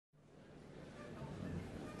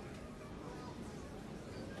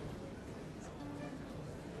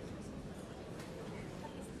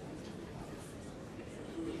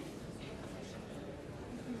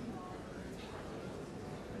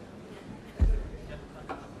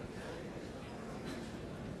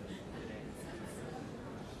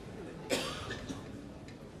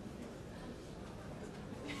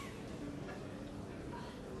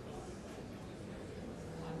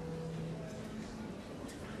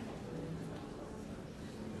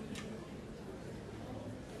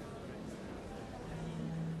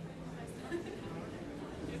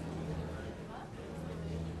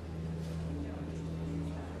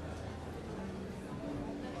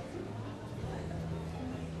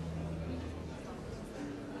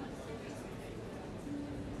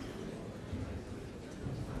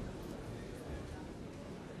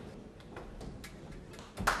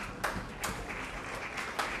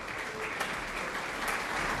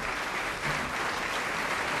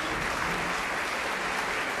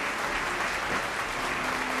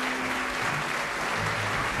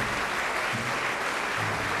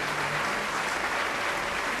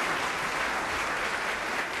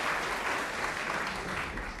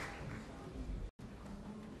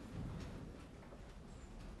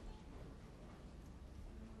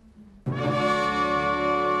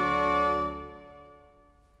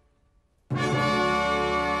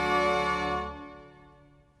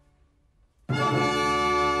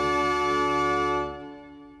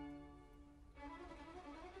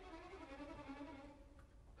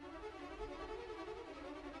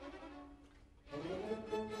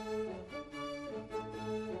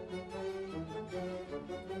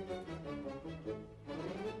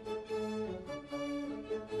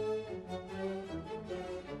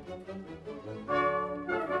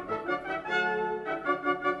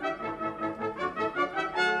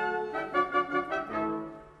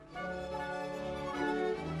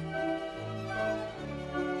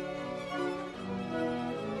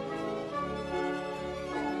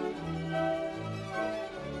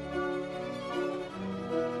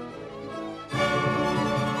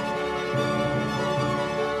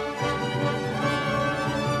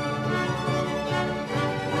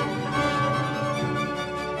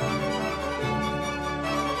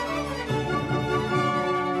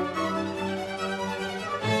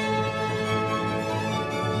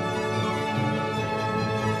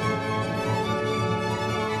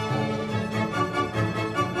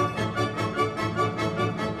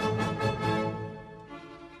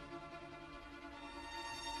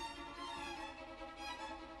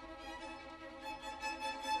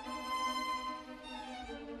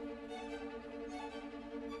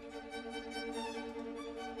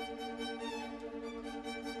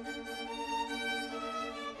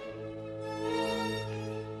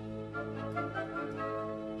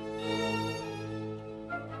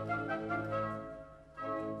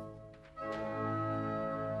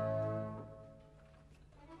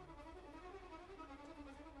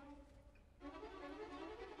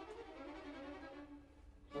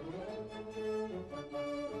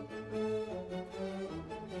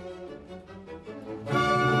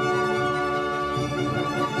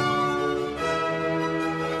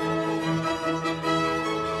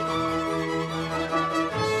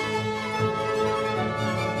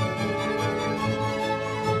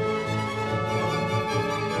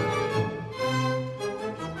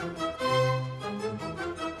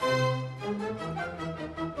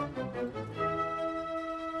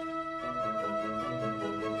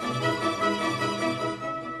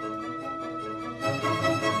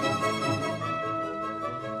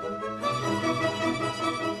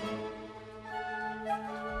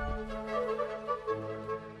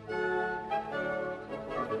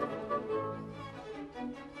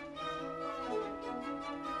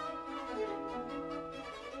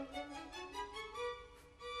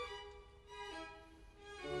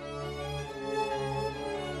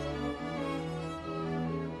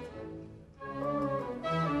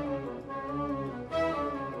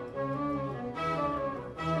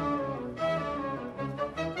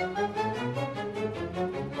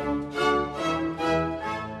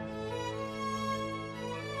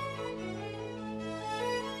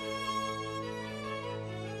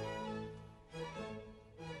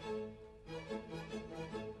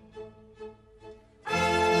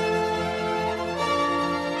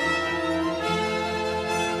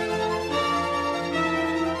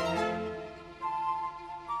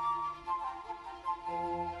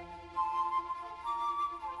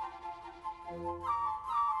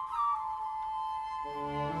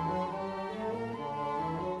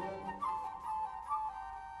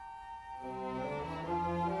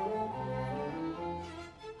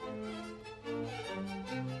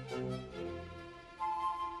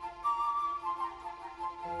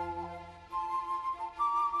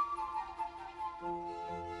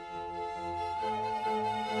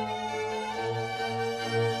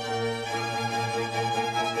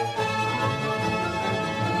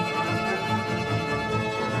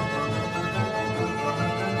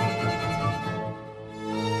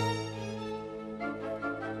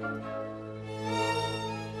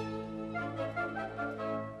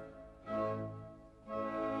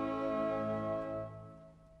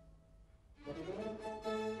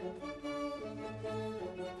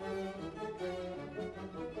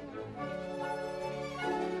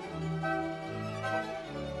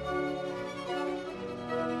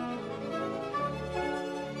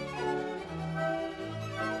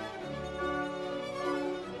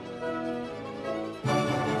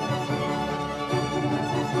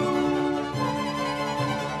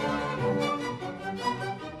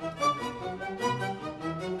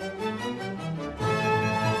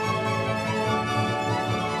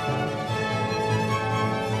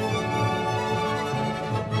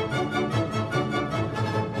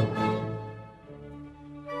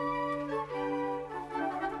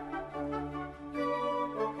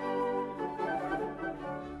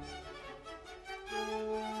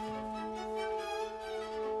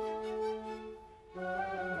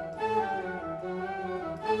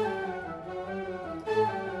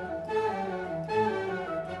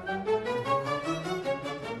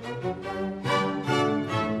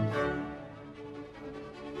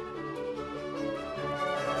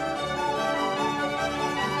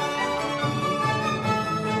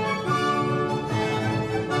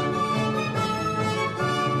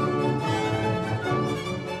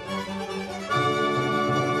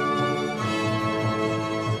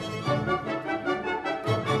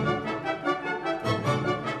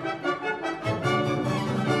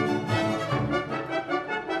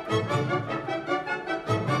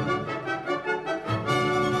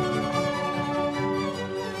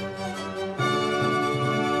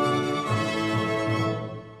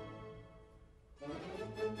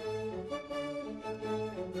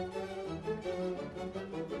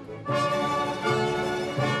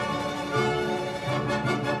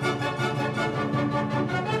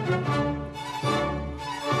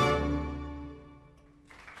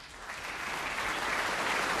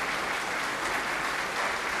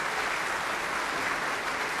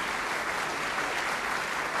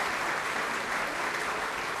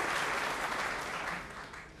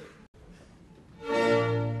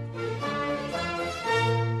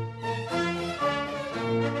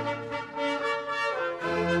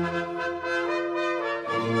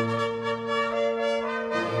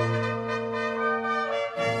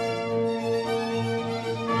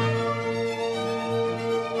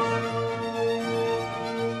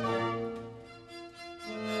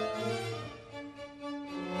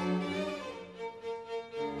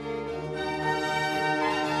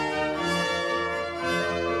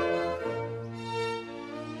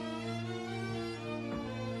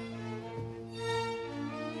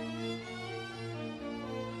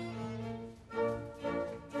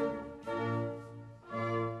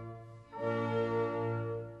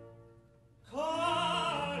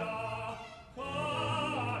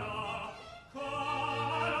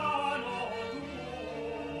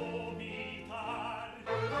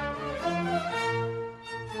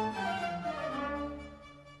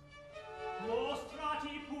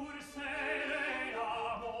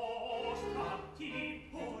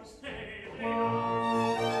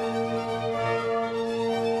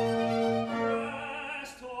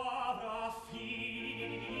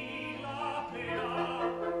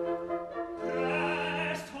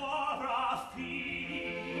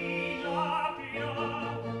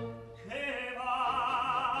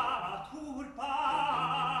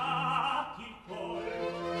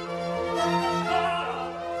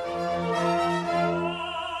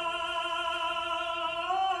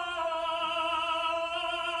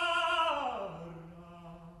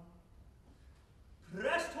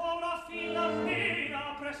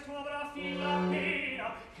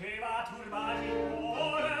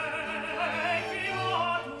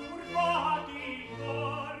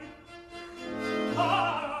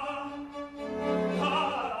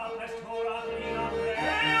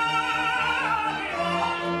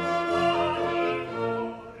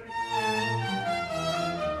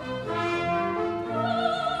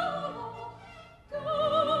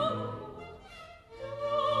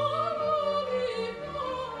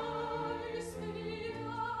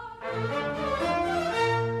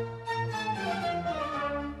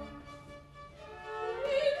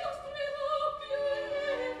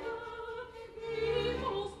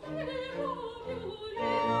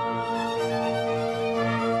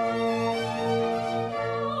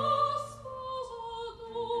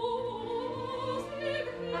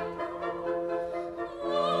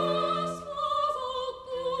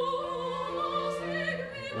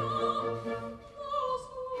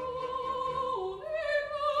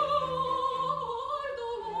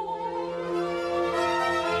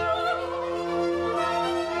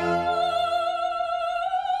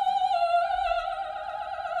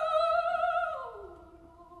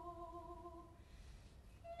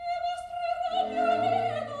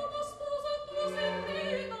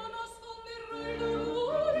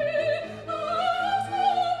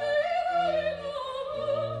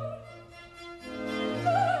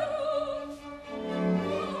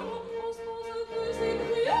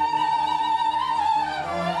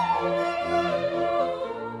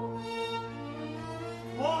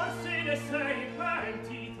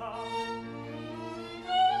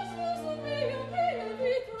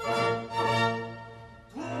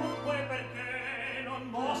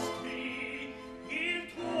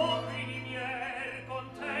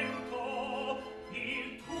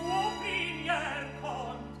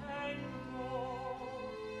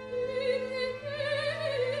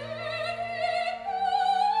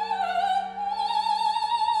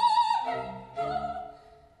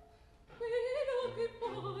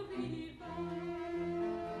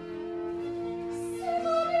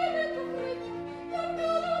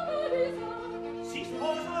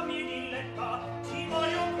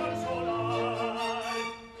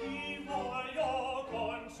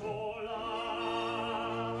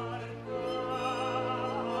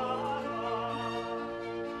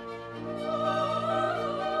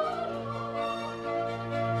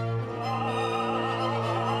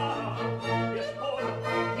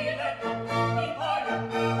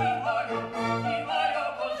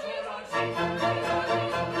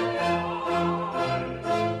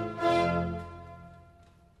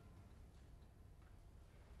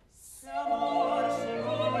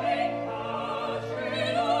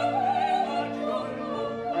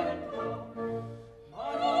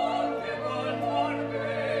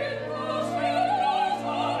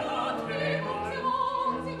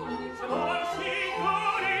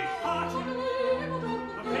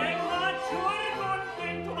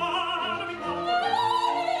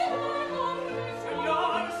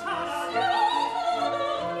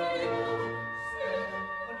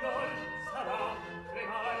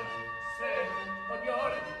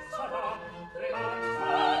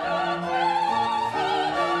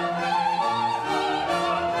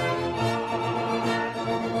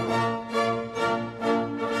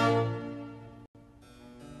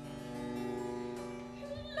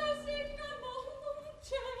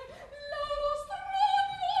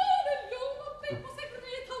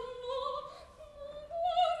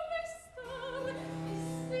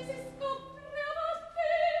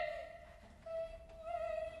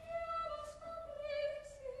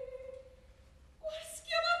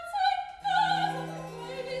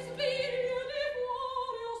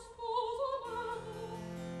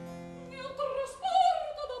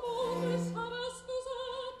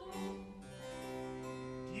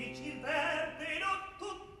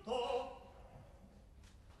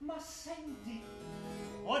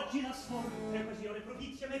sorte occasione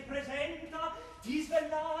propizia me presenta di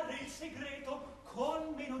svelare il segreto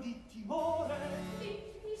con meno di timore.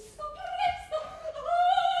 Dimmi sto presto,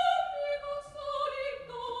 mi consoli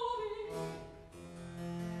noi.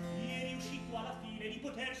 Ieri uscito alla fine di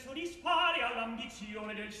poter soddisfare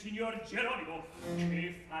all'ambizione del signor Geronimo,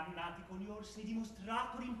 che fannatico gli si è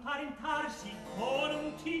dimostrato d'imparentarsi con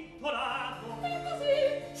un titolato. E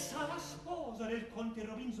così Sarà sposa del conte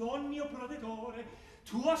Robinsone, mio protettore,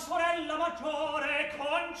 tua sorella maggiore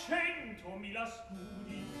con 100.000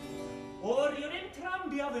 scudi. Orion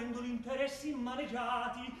entrambi avendo gli interessi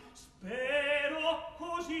maneggiati, spero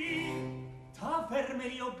così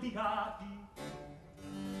t'avvermeli obbligati.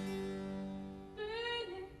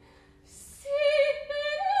 bene, sì,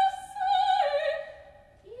 bene assai.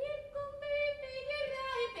 Il con me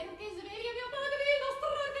pregherai perché svegli mio padrino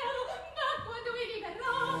stracano da quando mi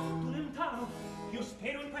liberrà. Tu lontano, io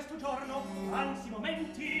spero in questo giorno, anzi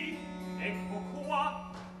momenti, ecco qua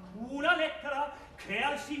una lettera che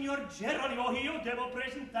al signor Geronimo io devo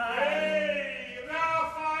presentare. Ehi,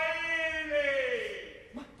 Raffaele!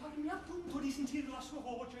 Ma parmi appunto di sentire la sua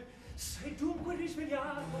voce, sei dunque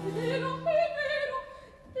risvegliato. Vero, è vero,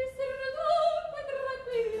 d'essere dunque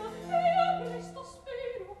tranquilla e a presto spero.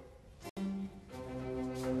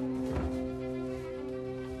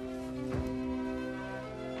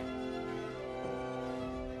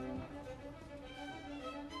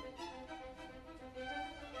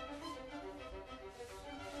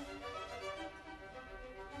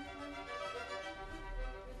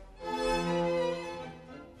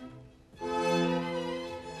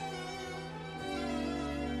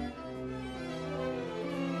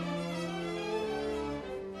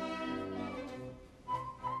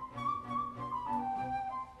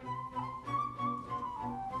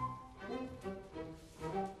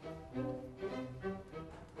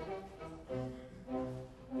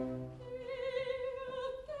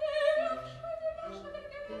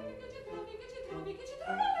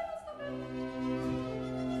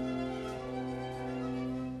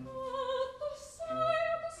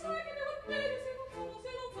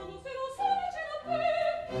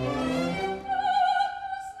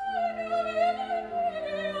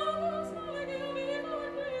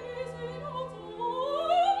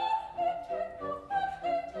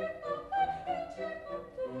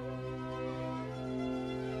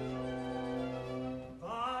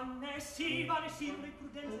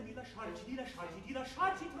 Di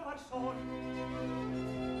lasciarci trovar soli.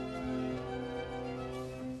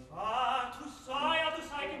 Ah, tu sai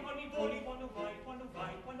che quando voli, quando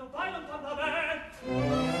vai lontano da me.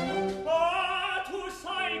 Ah, tu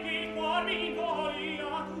sai che il cuor mi voli,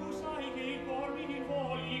 ah, tu sai che il cuor mi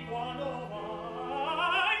voli quando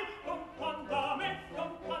vai lontano da me,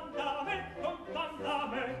 lontano da me, lontano da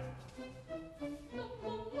me.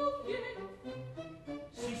 Non viene.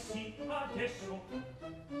 Sì, adesso.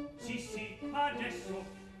 Sì, adesso.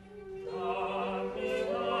 Dammi,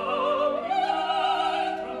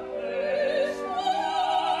 altro presto.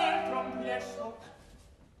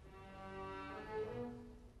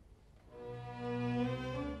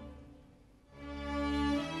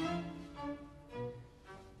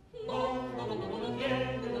 No, non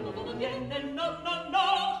viene, no.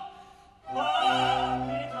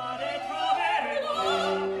 Capitare troveremo,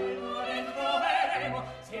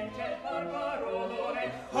 senza il barbarone.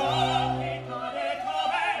 Capitare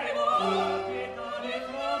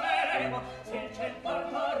troveremo, senza il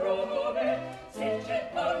barbarone, senza il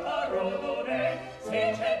barbarone,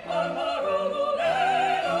 senza il barbarone.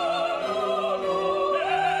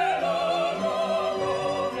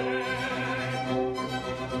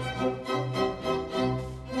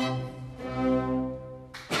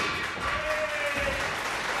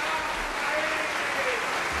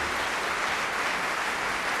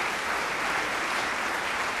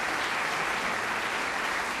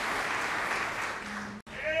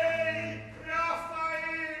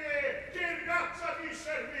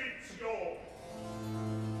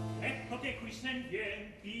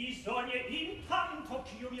 Bisogna intanto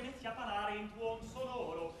che io mi metti a parlare in tuon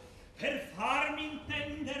sonoro per farmi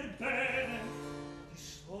intender bene. Di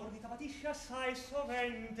sordita patisce assai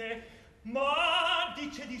sovente, ma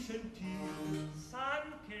dice di sentire,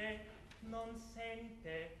 san che non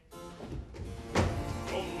sente.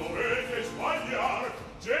 Non dovete sbagliar,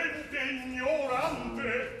 gente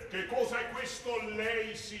ignorante. Che cosa è questo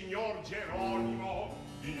lei, signor Geronimo?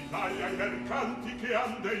 In Italia i mercanti che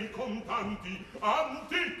han dei contanti han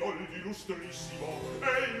titoli di illustrissimo,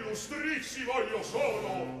 e illustrissimo io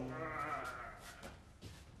sono.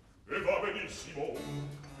 E va benissimo.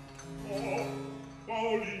 Oh,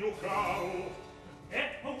 Paolino caro.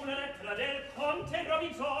 Ecco una lettera del conte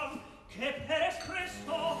Robinsone che per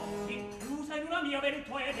espresso inclusa in una mia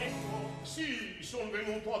venuto è adesso. Sì, son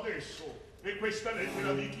venuto adesso. E questa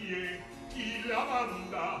lettera di chi è? Chi la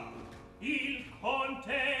manda? Il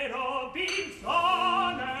conte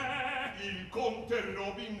Robinsone. Il conte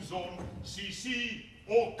Robinsone? Sì, sì,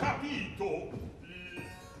 ho capito.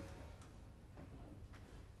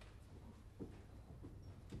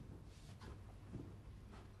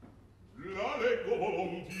 La leggo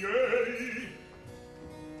volentieri.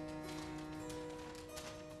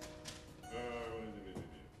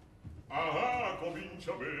 Ah,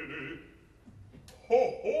 comincia bene.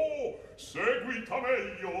 Oh, oh, seguita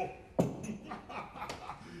meglio.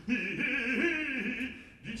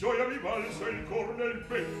 Di gioia mi balza il cor nel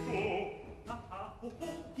petto. Ah, oh,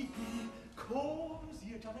 oh,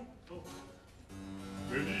 così è già detto.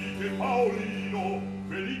 Venite Paolino,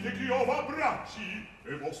 venite che io v'abbracci,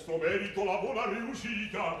 e vostro merito la buona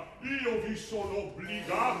riuscita, io vi sono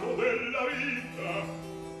obbligato della vita.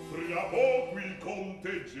 Fra poco il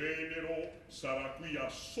conte genero sarà qui a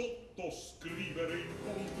sottoscrivere il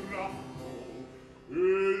contratto.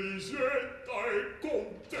 Elisetta è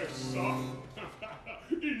contessa.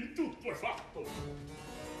 Il tutto è fatto.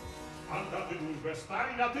 Andate dunque a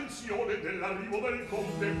stare in attenzione dell'arrivo del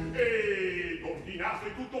conte ed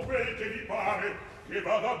ordinate tutto quel che vi pare, che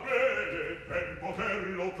vada bene per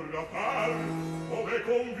poterlo trattare come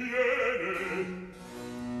conviene.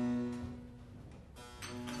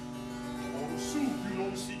 Orsù più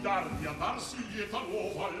non si tardi a darsi lieta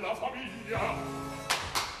nuova alla famiglia.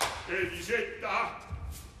 Elisetta,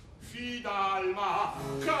 Fidalma,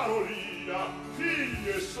 Carolina,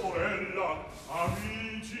 figlia e sorella,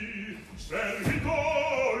 amici,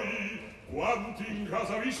 servitori, quanti in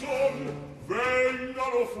casa vi son,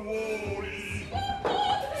 vengano fuori.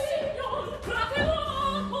 Figlio,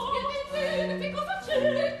 fratellato, che cosa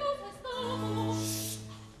c'è? Cosa è stato?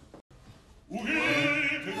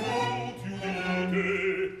 Udite tutti, udite,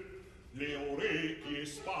 le orecchie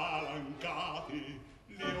spalancate,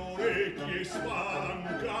 le orecchie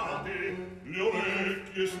spalancate, le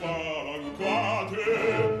orecchie spalancate,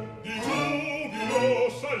 di giubilo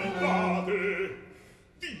saltate,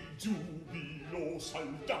 di giubilo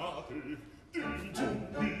saltate, di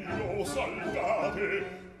giubilo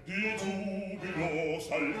saltate, di giubilo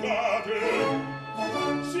saltate,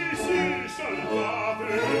 sì sì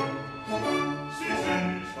saltate, sì sì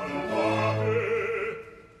saltate.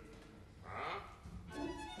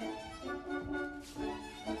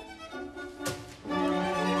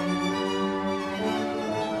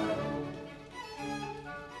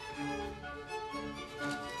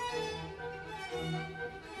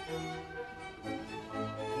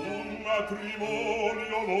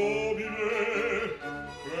 Matrimonio nobile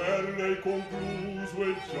per lei concluso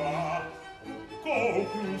è già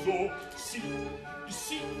concluso. Sì,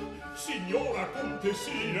 sì, signora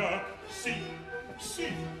contessina, sì,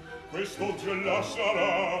 sì, quest'oggi la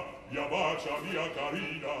sarà. Ya bacia mia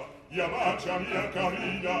carina, ya bacia mia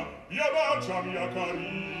carina, ya bacia mia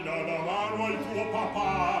carina, la mano al tuo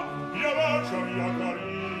papà, ya bacia mia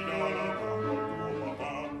carina, la mano al tuo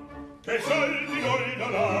papà. Che saltino i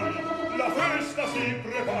danari, la festa si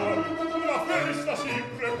prepari, la festa si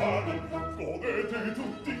prepari. Godete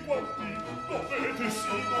tutti quanti, godete sì,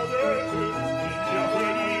 godete di mia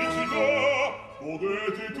felicità.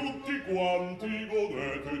 Godete tutti quanti,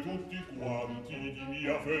 godete tutti quanti di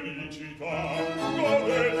mia felicità.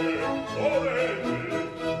 Godete,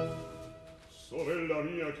 godete. Sorella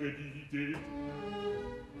mia, che dite?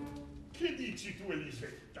 Che dici tu,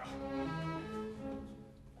 Elisetta?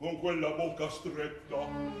 Con quella bocca stretta,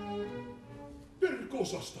 per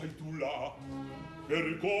cosa stai tu là?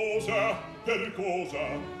 Per cosa, per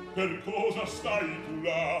cosa, per cosa stai tu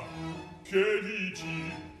là? Che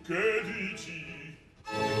dici, che dici?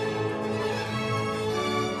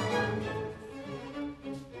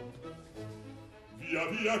 Via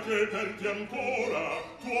via che per te ancora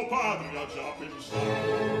tuo padre ha già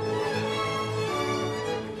pensato.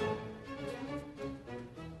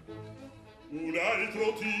 Un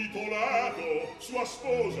altro titolato sua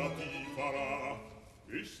sposa ti farà,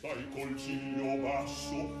 e stai col ciglio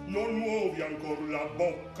basso, non muovi ancor la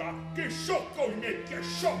bocca, che sciocco me, che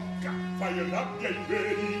sciocca, fai rabbia in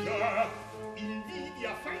verità.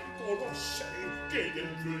 Invidia fai conoscere che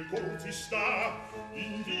dentro il cor ti sta,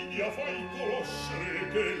 invidia fai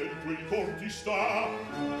conoscere che dentro il cor ti sta,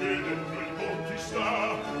 che dentro il cor ti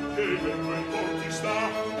sta, che dentro il cor ti sta,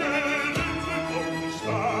 che dentro il cor ti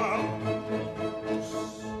sta.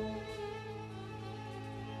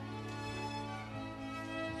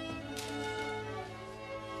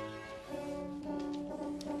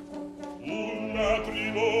 Un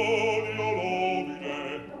matrimonio nobile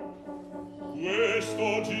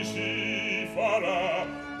quest'oggi si farà.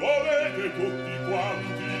 Godete tutti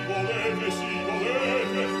quanti, godete, sì,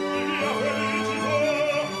 godete, di mia felicità,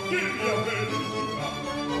 di mia felicità.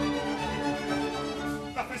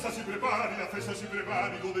 La festa si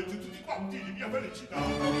prepari, godete tutti quanti di mia felicità.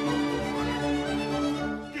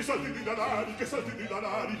 Che salti di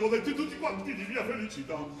danari, godete tutti quanti di mia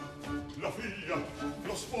felicità. La figlia,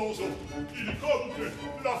 lo sposo, il conte,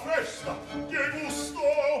 la festa, che gusto!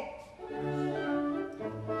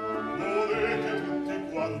 Godete tutti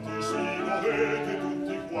quanti, sì, godete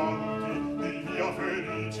tutti quanti di mia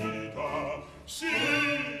felicità.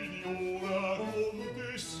 Signora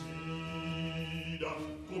contessina,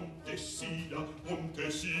 contessina,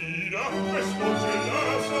 contessina, questo c'è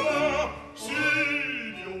la sarà.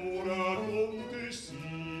 Signora contessina,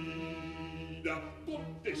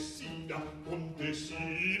 contessina,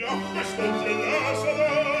 contessina, questo c'è la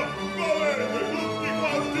sarà. Godete tutti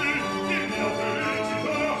quanti di mia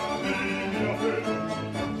felicità, di mia felicità,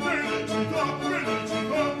 felicità,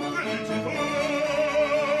 felicità, felicità.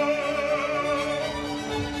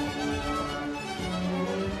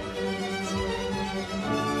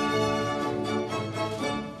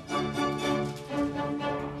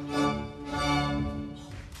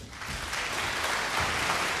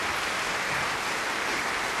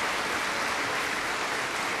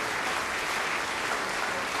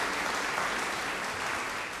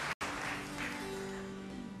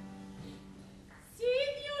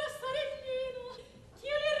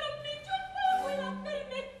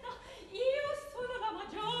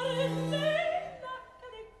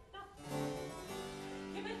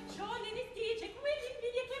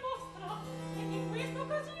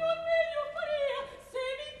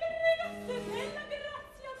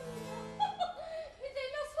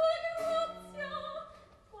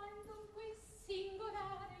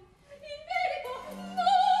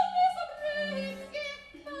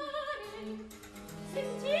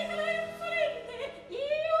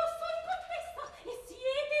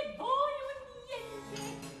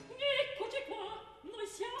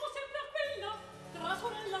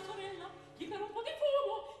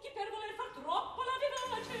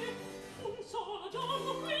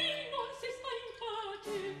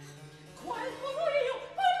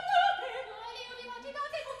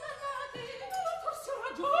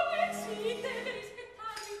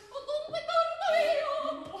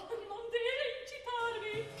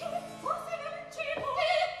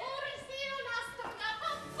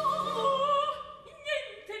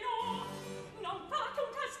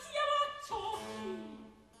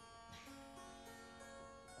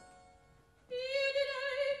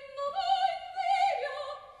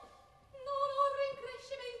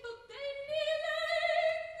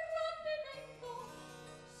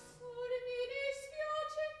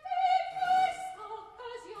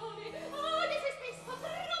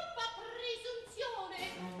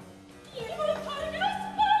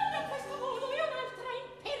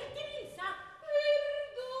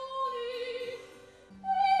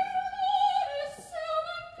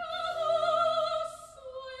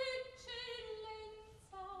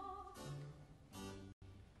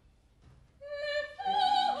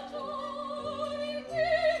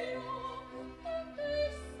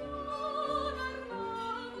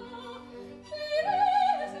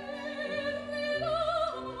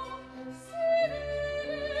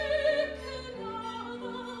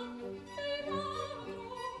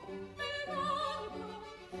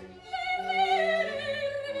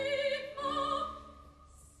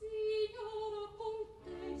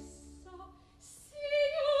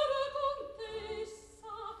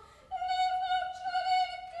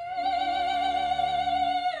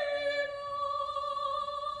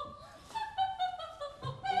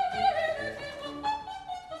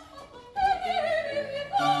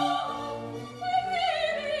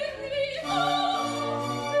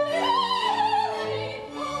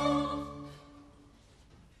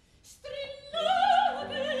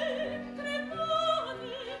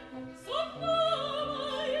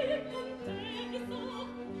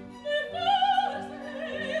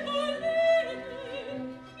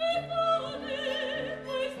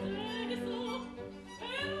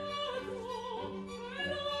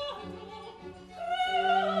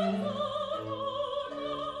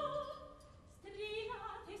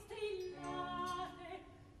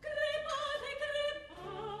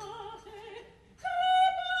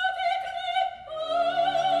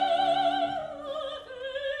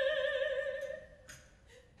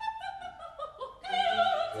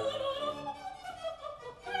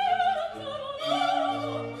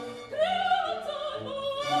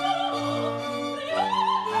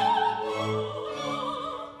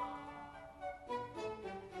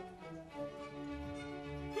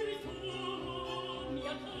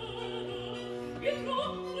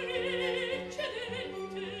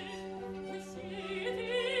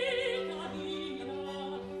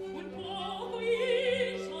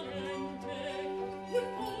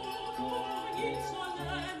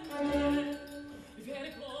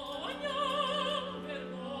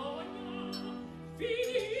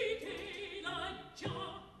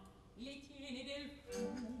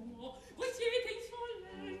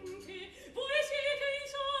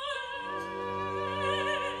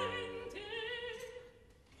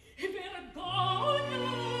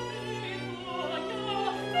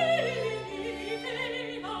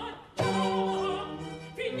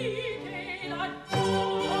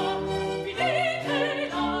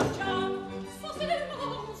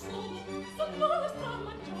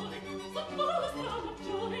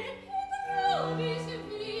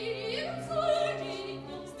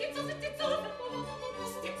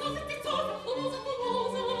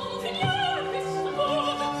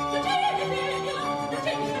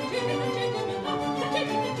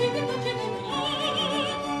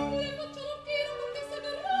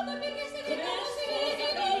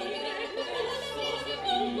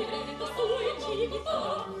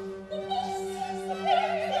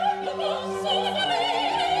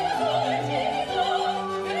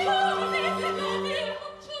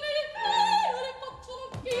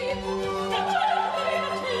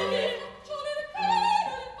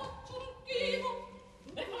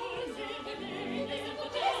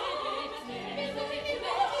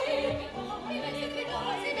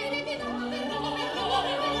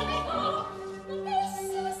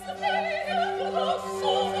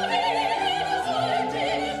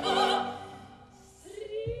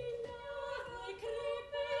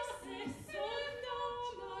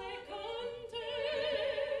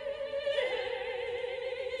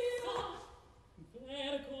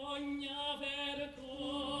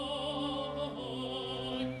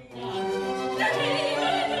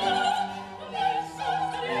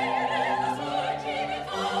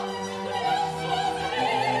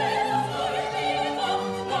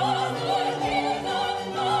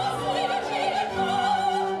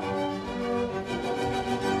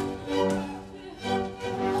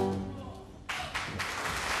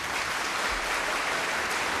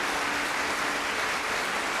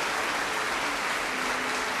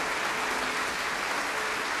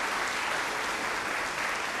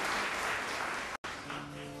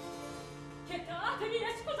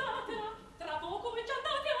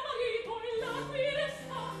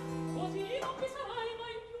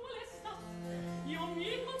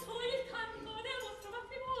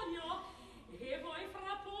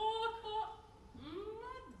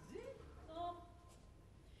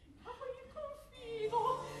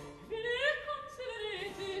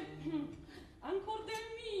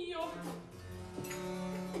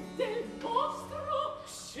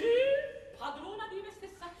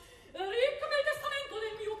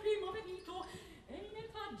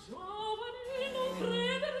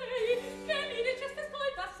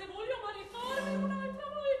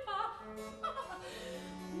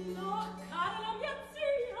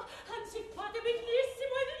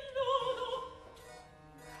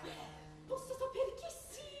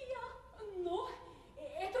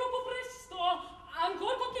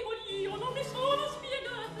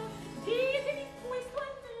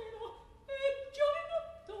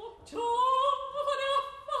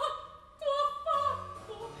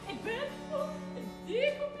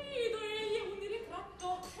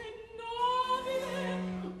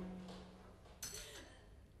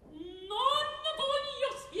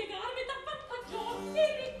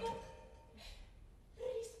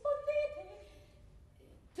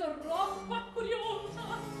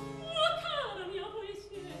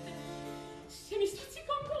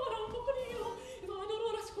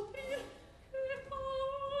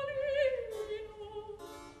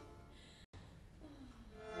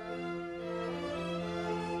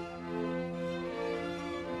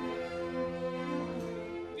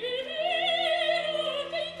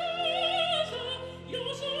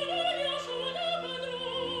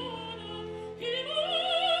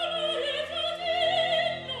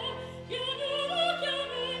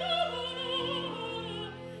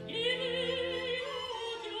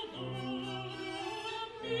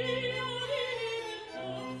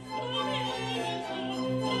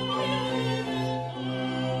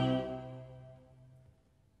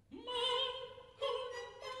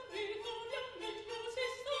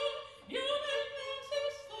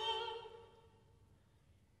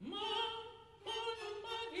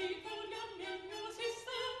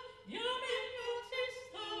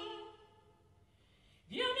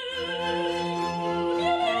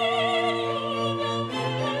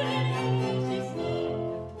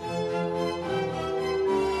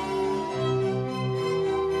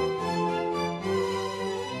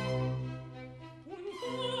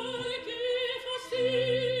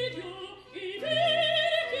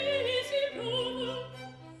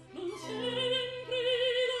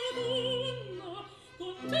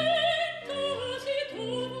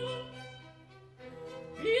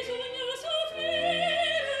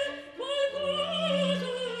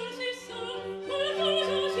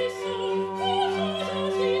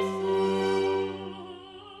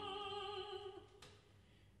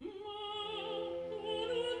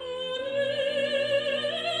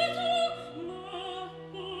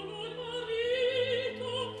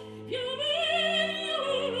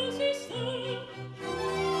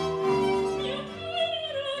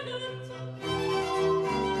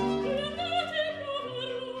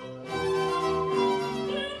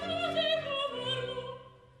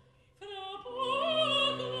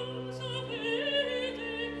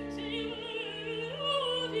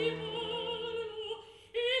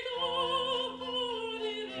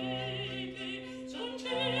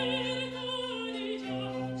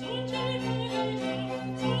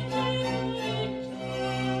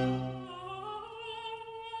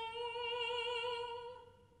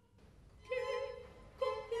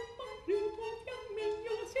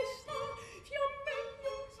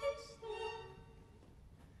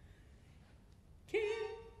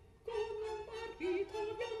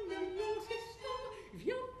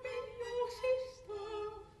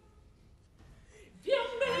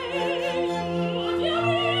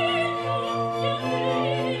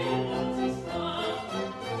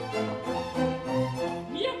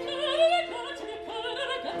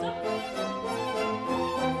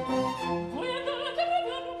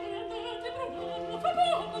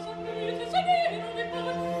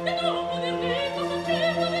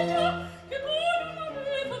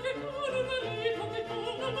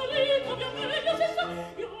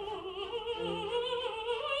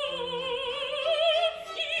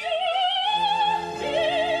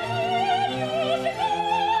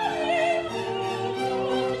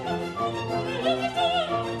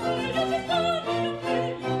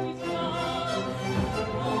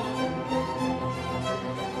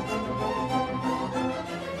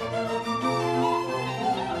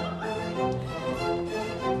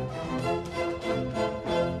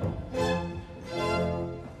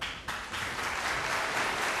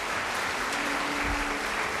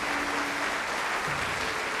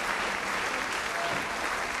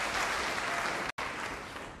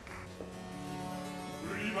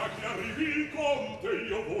 che arrivi il Conte,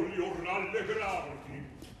 io voglio rallegrarti.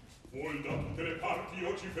 Vuol da tutte le parti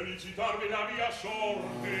oggi felicitarmi la mia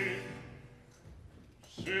sorte.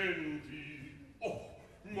 Senti, oh,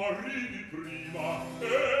 ma ridi prima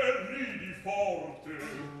e ridi forte.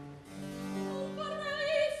 Non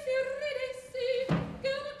vorrei se ridessi, che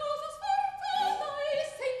è una cosa sforzata e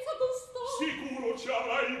senza gusto. Sicuro ci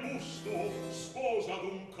avrai il gusto, sposa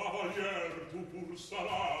d'un cavalier tu pur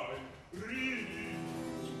sarai. Ridi,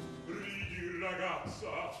 ridi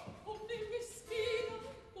ragazza. Oh, nel meschino,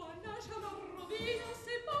 qua nasce una rovina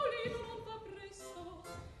se Paolino non va presto.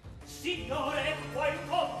 Signore, qua il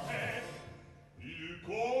Conte. Il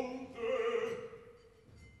Conte.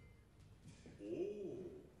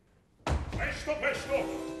 Oh. Presto,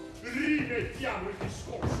 rimettiamo il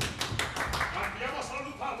discorso. Andiamo a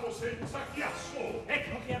salutarlo senza chiasso.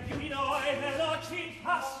 Ecco che a più di noi veloci il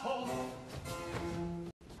passo.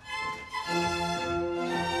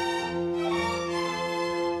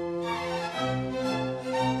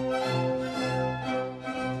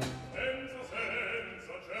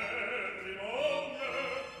 Senza cerimonie,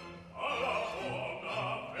 alla buona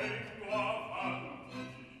vengo avanti.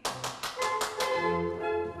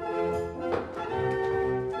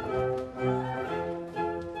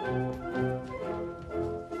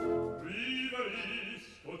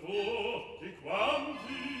 Riverisco tutti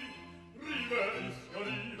quanti, riverisco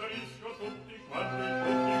tutti quanti,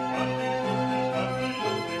 tutti quanti, tutti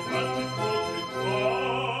quanti, tutti quanti.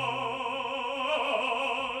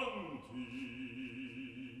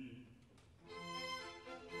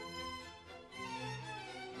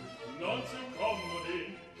 Non si incomodi,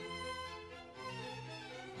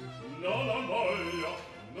 no, non voglio,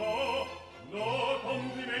 no, no,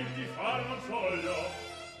 complimenti far non voglio.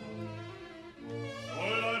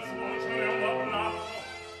 Solo al suocere un abbraccio,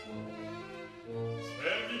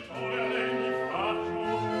 servitore a lei mi faccio,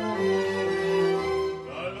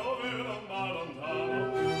 da dove non va lontano,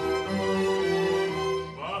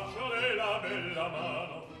 baciole la bella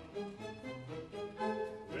mano.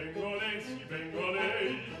 Vengo lei, sì, vengo lei,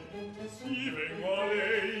 sì, vengo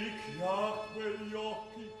lei, che ha quegli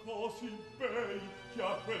occhi così bei, che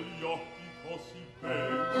ha quegli occhi così bei.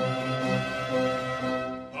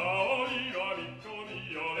 Paolino, amico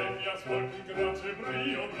mio, le mie ascolti grazie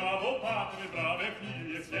brio, bravo padre, brave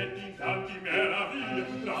figlie, siete in tanti meraviglie,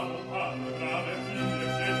 bravo padre, brave figlie,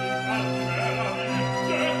 siete in tanti meraviglie,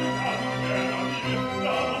 siete in tanti meraviglie,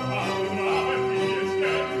 bravo padre, brave figlie,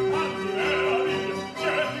 siete in tanti meraviglie,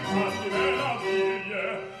 siete in tanti meraviglie,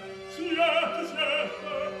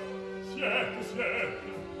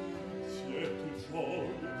 siete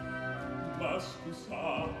gioia, ma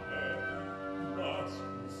scusate, ma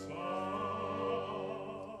scusate.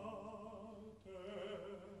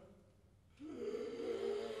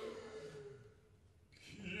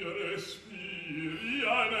 Chi respiri a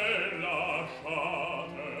me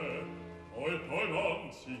lasciate, poi non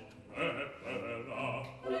si creperà.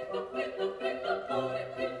 Freddo cuore,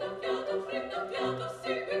 freddo fiato,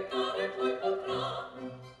 seguitare poi potrà.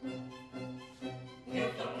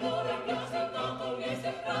 Che d'amore mi ha salvato, mi è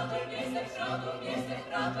sembrato, mi è sembrato, mi è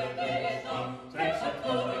sembrato e verità. Senza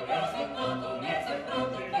cuore mi ha salvato, mi è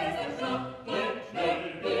sembrato, mi è sembrato e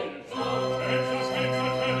verità. Senza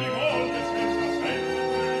cerimonie, senza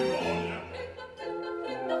cerimonie.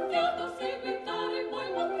 Freddo fiato, seguitare poi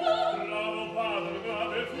potrà. Bravo padre,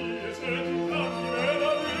 brave figlie, siete in tanti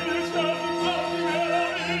meraviglie, siete in tanti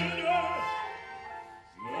meraviglie.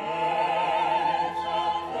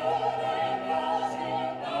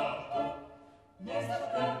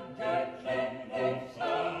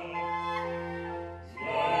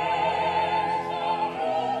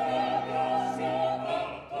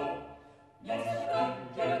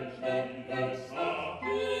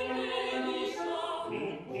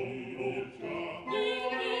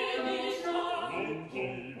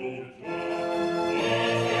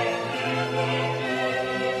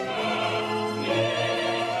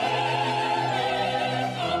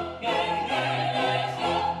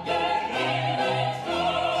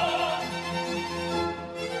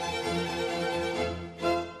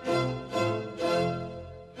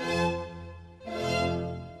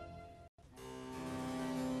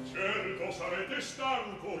 Sarete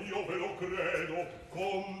stanco, io ve lo credo,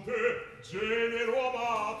 Conte, genero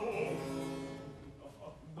amato.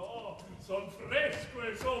 No, son fresco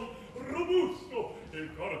e son robusto,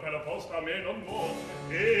 il cor per la posta a me non muove.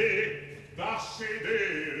 E da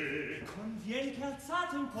sedere. Conviene che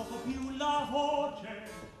alzate un poco più la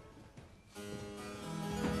voce.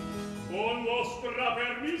 Con vostra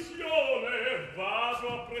permissione vado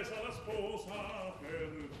appresa la sposa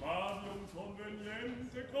per fargli un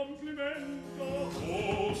conveniente complimento.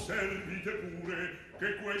 Oh, servite pure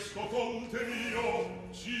che questo conte mio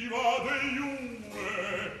ci vade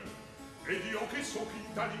iure. Ed io che so che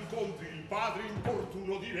in tali incontri il padre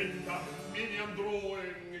importuno diventa, me ne andrò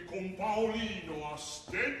con Paolino a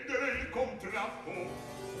stendere il contratto.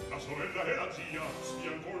 La sorella e la zia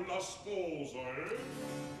stian con la sposa,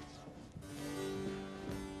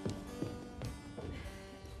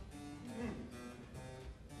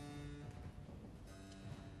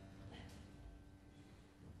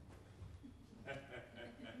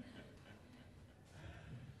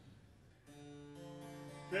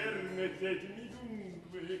 Permettetemi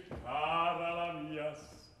dunque, cara la mia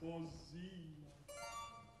sposina.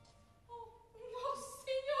 Oh, no,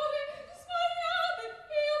 signore, sbagliate,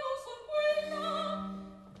 io non son quella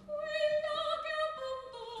che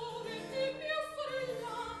abbandone di mia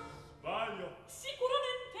sorella. Sbaglio?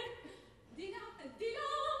 Sicuramente, di là,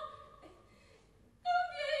 non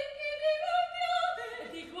viene che vi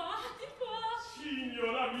guardiate, di qua.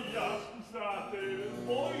 Signora mia, scusate,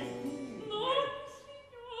 voi dunque... No,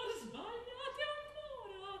 signor, sbagliate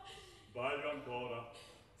ancora. Sbaglio ancora.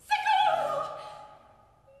 Sicuro!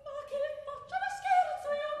 Ma che le faccia lo scherzo,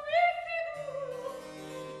 io mi figuro.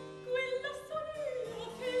 Quella son io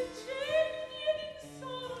che cegli ed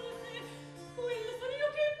insorte, quella son io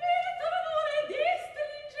che merito l'onore di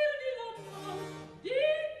stringervi la mano, di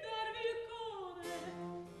darvi il cuore.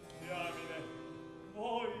 Diamine,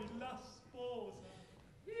 voi la sposa.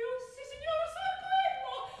 Io sì, signore, sono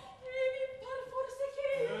quello, e mi par forse che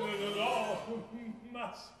io... No, ma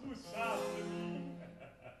scusatemi.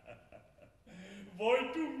 Voi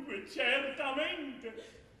dunque certamente...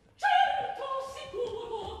 Certo,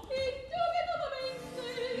 sicuro, indubbiamente.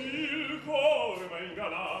 Il cuore m'ha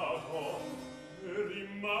inganato e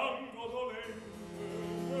rimango dolente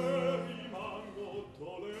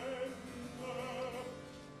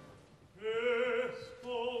e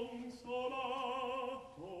sconsolato.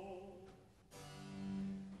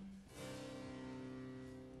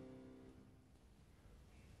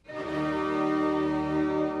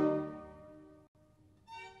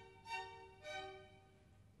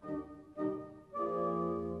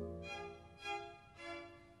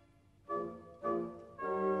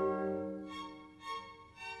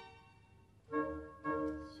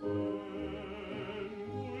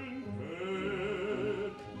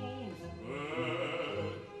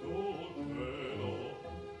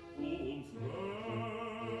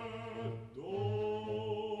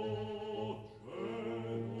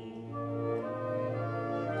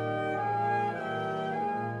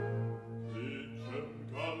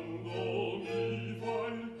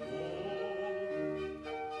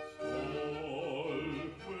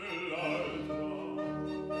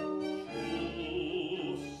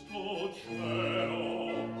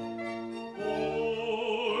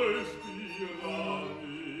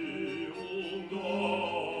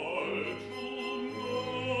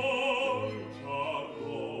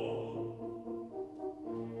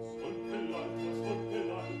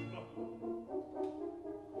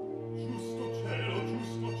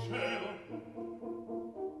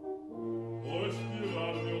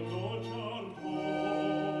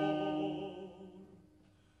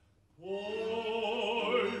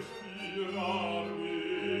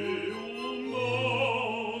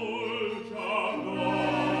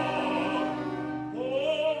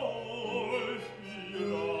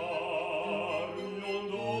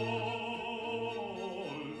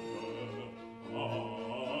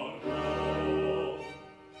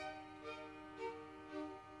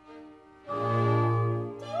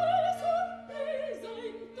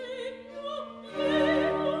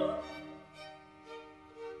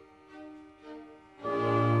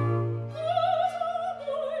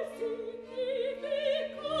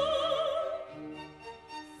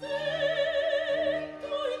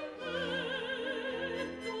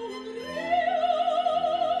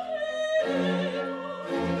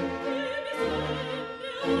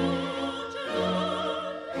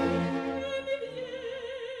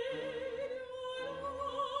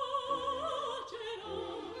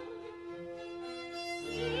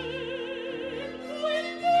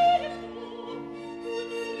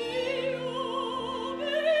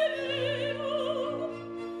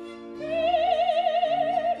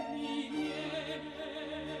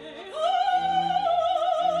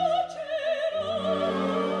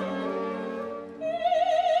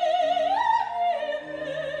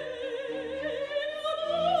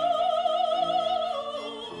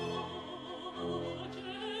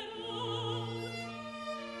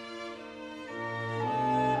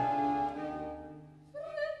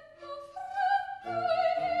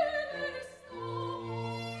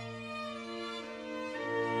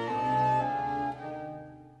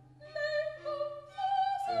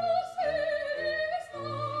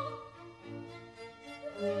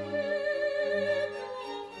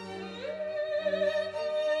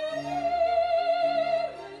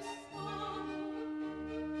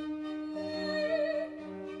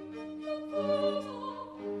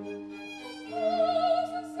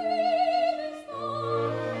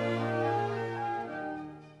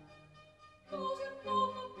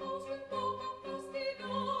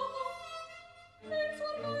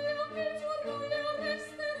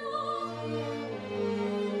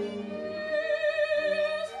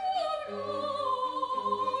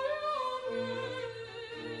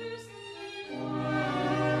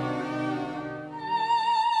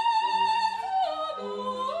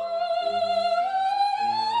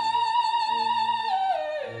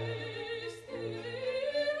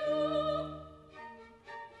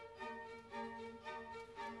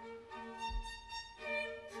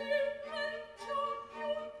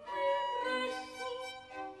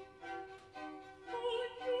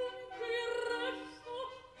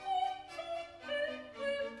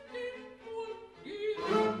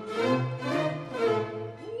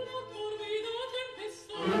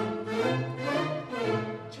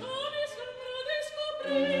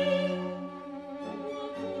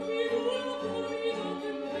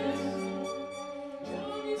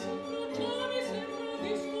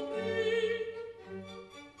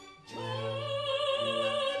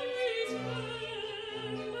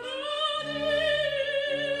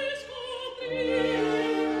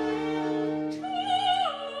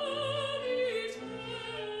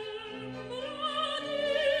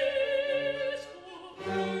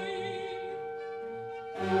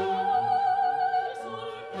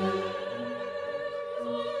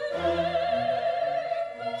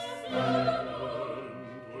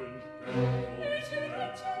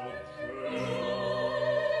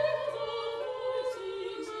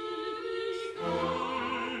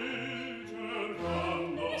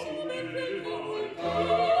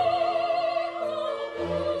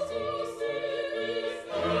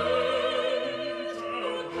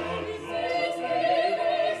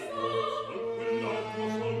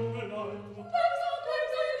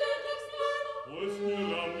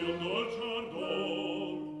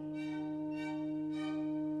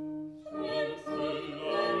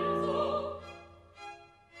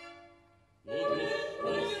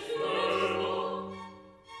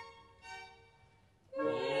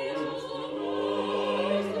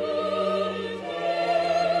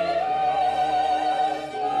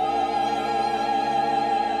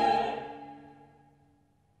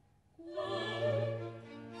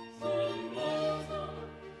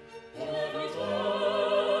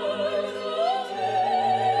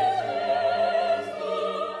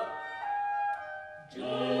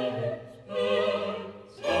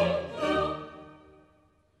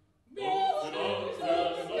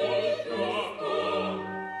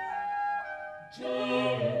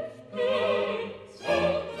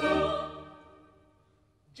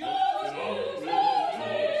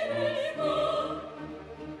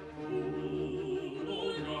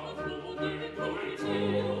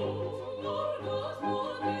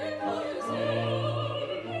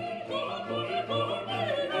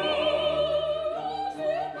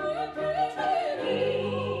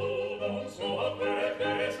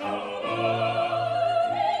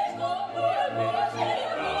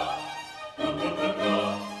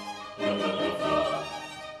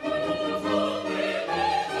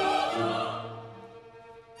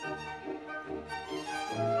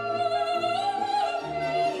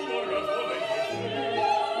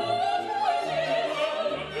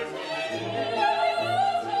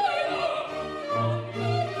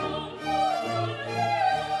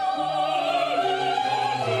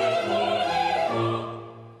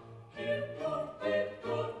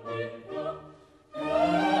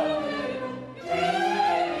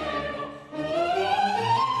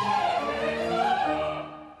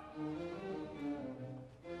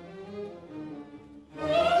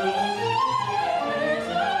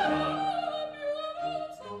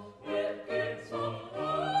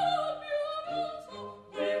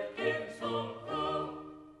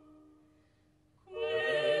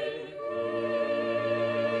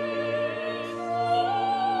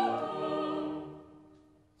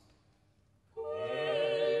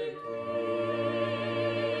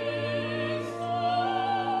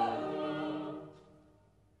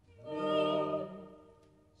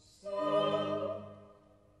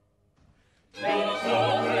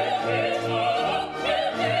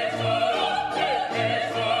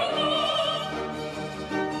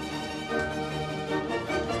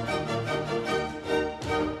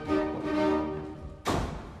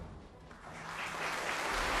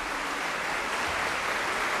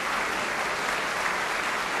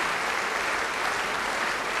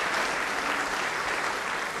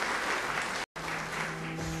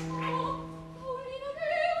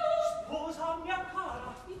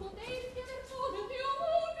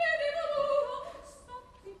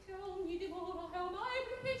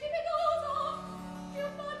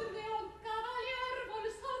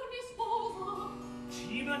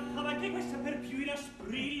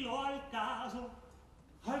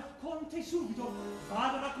 subito,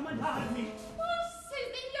 vado a raccomandarmi. Forse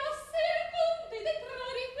sdegnasse il Conte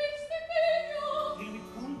d'entrare in questo impegno. Il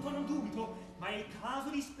punto non dubito, ma il caso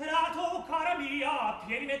disperato, cara mia,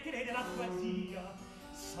 pieni metterei della tua zia.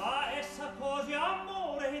 Sa essa cose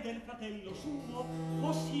amore del fratello suo,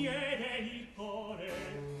 possiede il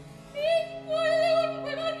cuore. In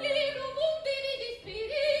qualunque maniera non devi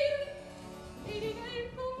dispedir, devi nel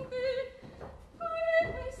Conte,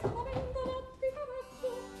 fare questo momento l'attivamento,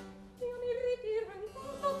 io mi ritiro in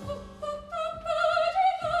conto,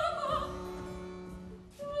 agitata.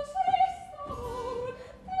 Tu sei star,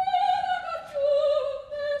 te la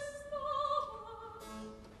cagione sta.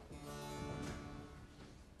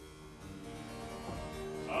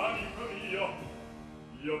 Amico mio,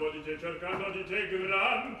 io vo di te cercando di te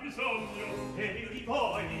gran bisogno. E io di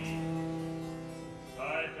voi.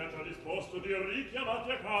 Sai che ci ha disposto di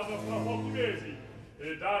richiamarti a casa fra pochi mesi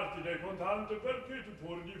e darti del contante perché tu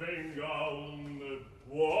pur divenga un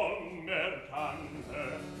buon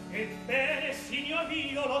mercante. Ebbene, signor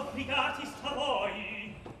mio, l'obbligati sta a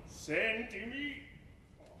voi. Sentimi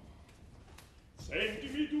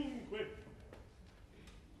dunque.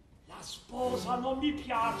 La sposa non mi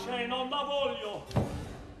piace e non la voglio.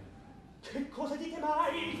 Che cosa dite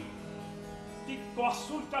mai? Dico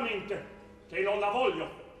assolutamente che non la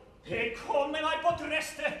voglio. E come mai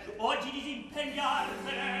potreste oggi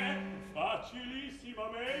disimpegnarvene?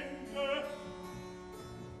 Facilissimamente.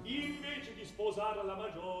 Invece di sposare la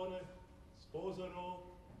magione, sposerò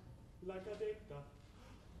la cadetta.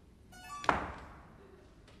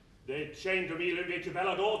 Dei 100.000 invece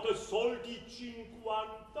bella dote, soldi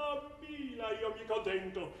 50.000 io mi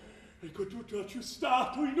contento. Ecco tutto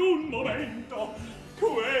aggiustato in un momento.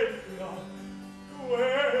 Quella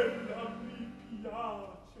mi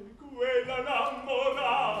piace, quella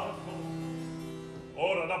innamorato.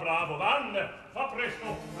 Ora da bravo, Van, fa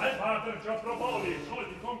presto, al padre già proponi,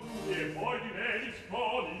 soldi concludi e poi di me li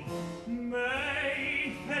scoli. Me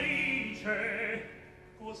infelice.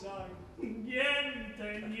 Cos'hai?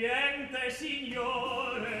 Niente,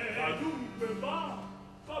 signore. Ma dunque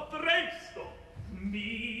fa presto.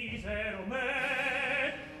 Misero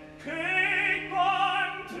me, che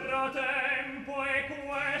contratempo è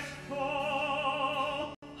questo?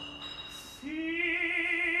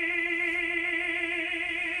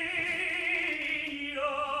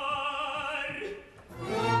 Signor,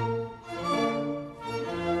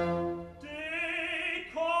 te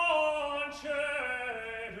concedete.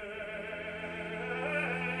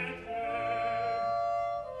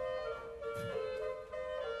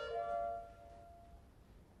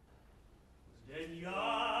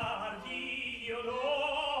 Sdegnarvi io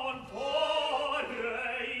non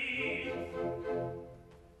vorrei.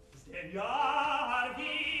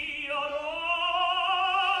 Sdegnarvi io non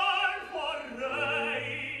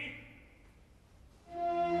vorrei.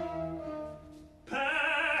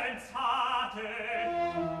 Pensate,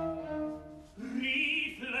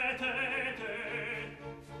 riflettete,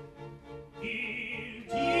 il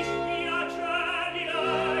dispiacer di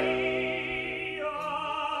lei,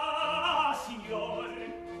 ah, signor,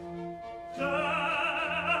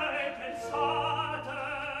 te pensate.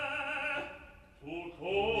 Tu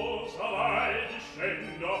cosa vai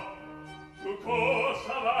dicendo? Tu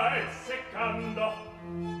cosa vai seccando?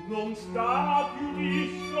 Non sta più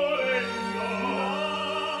discorrendo.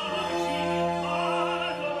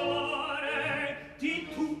 Dolore di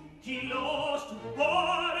tutti lo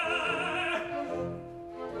stupore.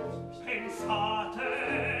 Pensate,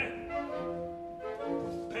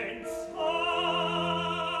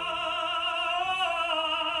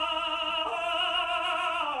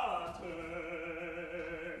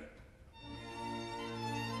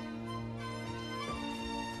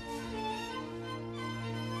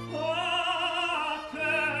 a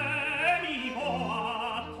che mi vuoi?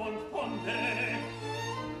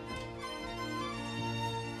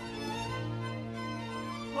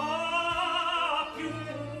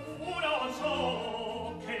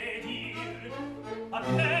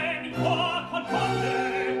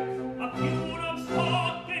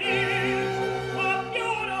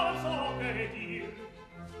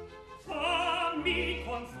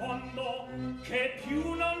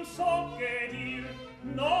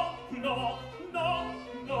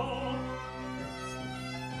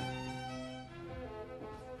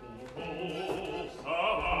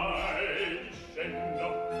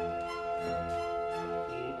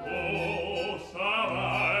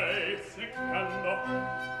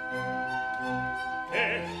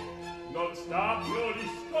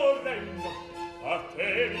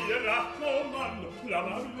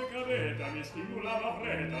 l'amabile careta mi stimolava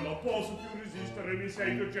fretta, non posso più resistere, mi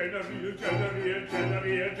sento cenario, cenario,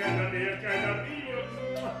 cenario, cenario,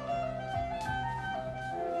 cenario.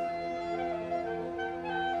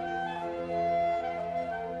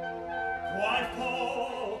 Qual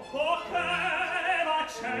fuoco che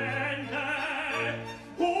m'accende,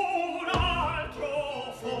 un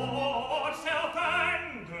altro forse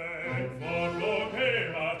offende. Il fuoco che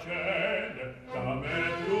m'accende, da me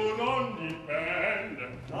più non dipende.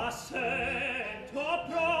 Ma sento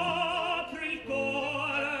proprio il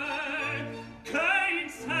cuore che in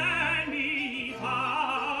sé mi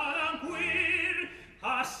fa languir.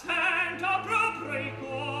 Sento proprio il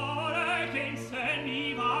cuore che in sé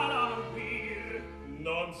mi fa languir.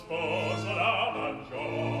 Non sposo la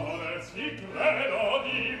maggiore, si credo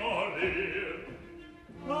di morir.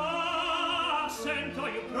 Ma sento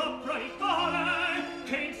io proprio il cuore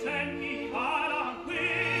che in sé mi fa languir.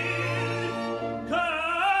 Che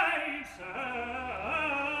in sé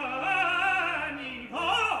mi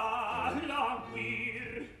fa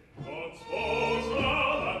languir. Non sposo la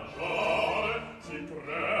maggiore, si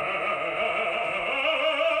credo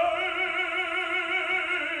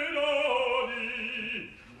di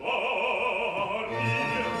morir.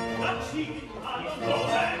 La città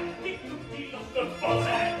l'onore di tutti lo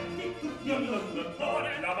stupore, di tutti lo stupore.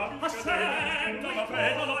 Assento il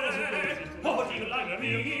cuore, odio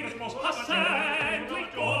languir. Assento il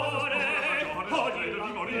cuore, odio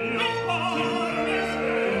languir. Il cuore mi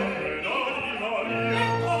Credo di morir. il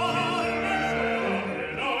cuore mi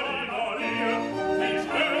Credo di morir. il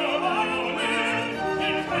cielo va a languir,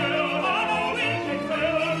 il cielo va a languir, il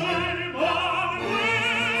cielo va a languir.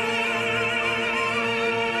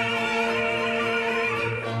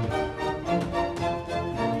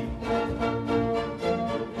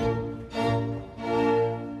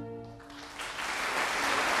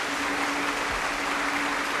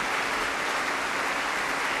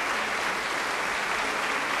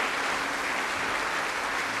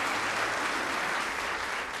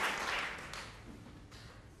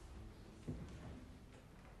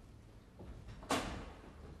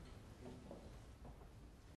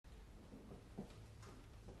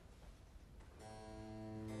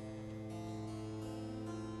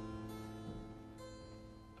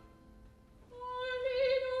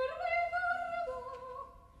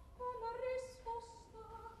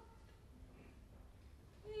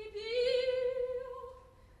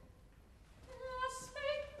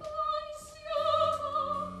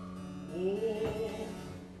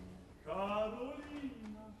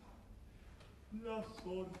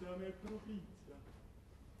 sorte a me propizia.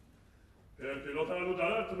 Perché lontano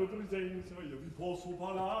dalla tua presenza io vi posso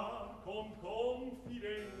parlar con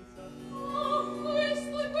confidenza. Oh,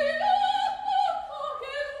 questo è quello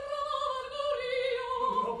che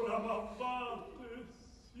ragorio. La brava parte,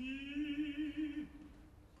 sì,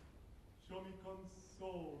 ciò mi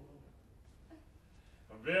consola.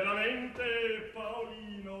 Veramente,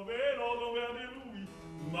 Paolino, vero dove ha di lui,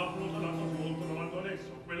 ma protonato molto non ando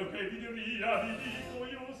adesso, quello che vi diria vi dico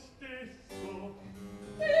io stesso.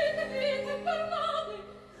 Dite, parlate,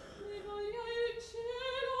 ne voglia il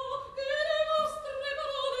cielo, che le vostre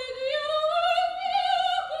parole diano al mio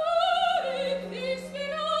cuore di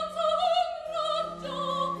speranza un raggio.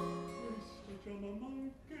 Questo già m'ha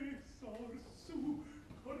che sor su,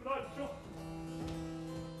 coraggio.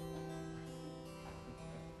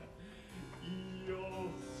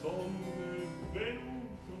 Io son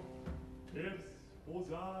venuto per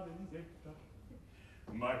sposare Elisetta,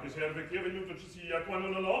 ma che serve che io venuto ci sia quando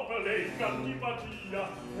non ho per lei antipatia,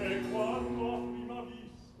 e quando a prima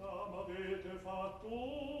vista m'avete fatto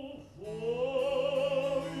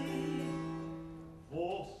voi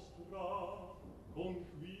vostra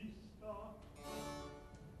conquista.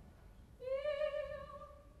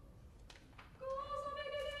 Cosa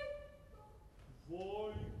avete detto?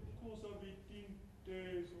 Voi cosa avete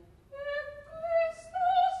inteso? E questo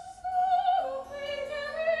solo che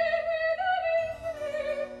avete da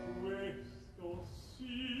dire. Questo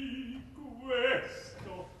sì,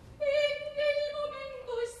 questo. In il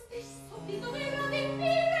momento stesso di dover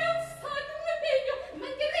adempiere a un sacro impegno,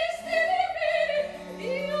 manchereste le pene.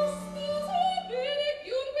 Io sposo bene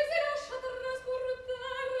chiunque si lascia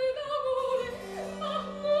trasportare d'amore, ma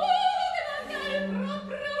non che mancare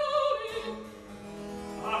proprio onore.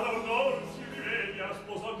 All'onor si rimedia,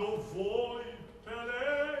 sposador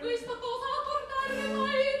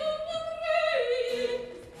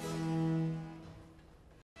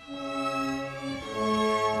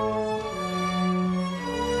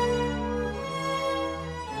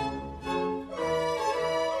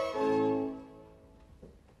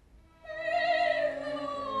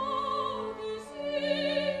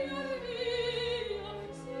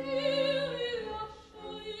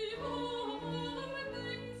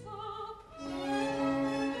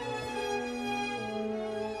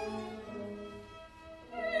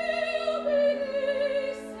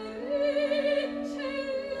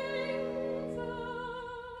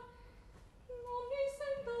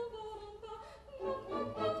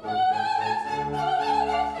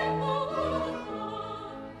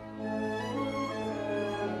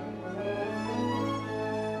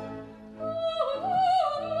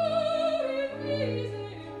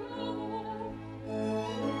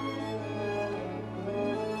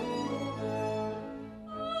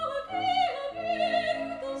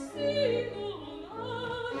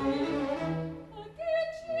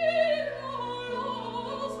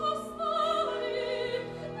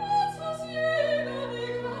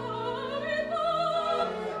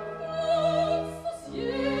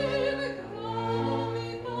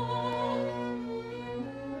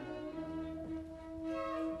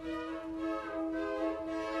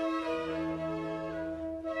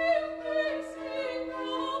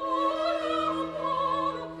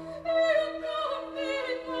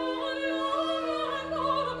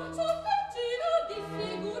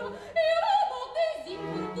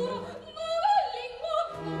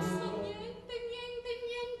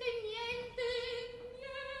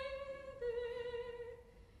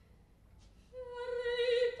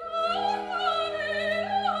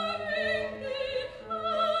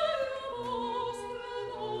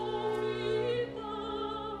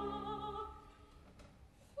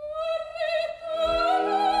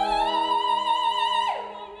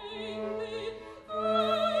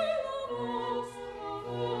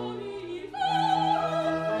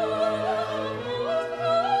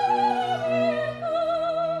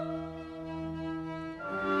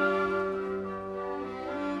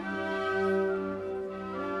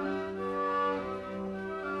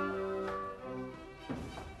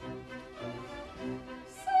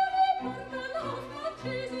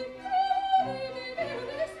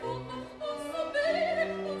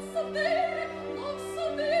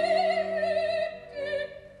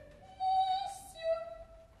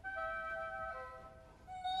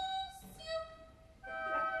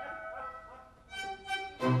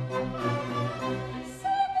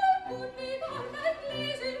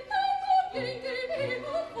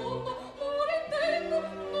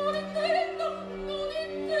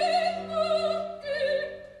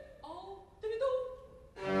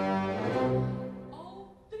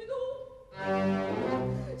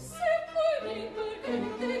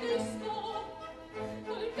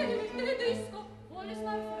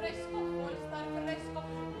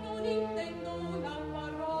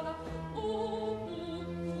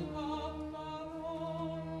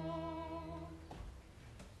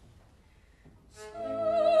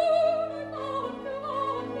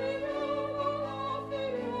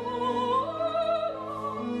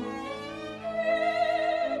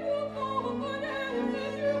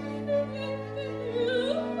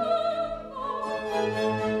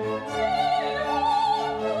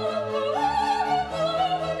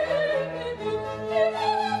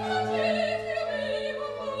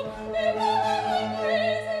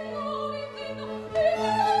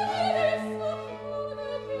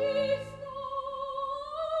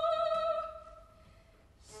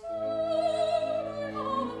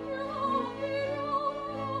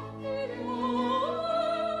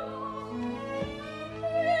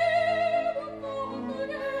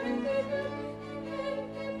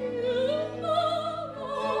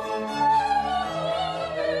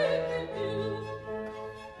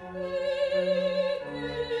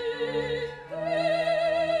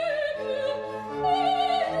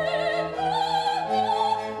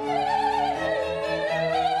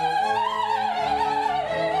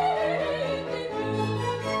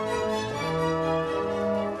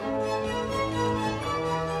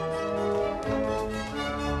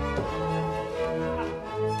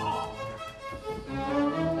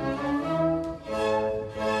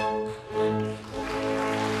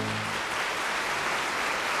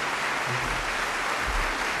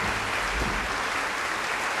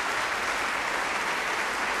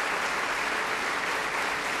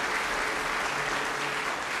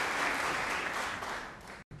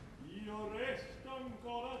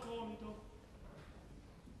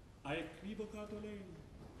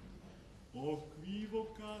ho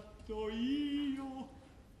equivocato io,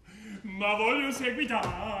 ma voglio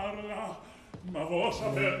seguitarla, ma vuol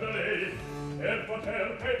saper da lei per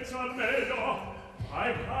poter pensar meglio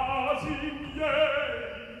ai casi miei.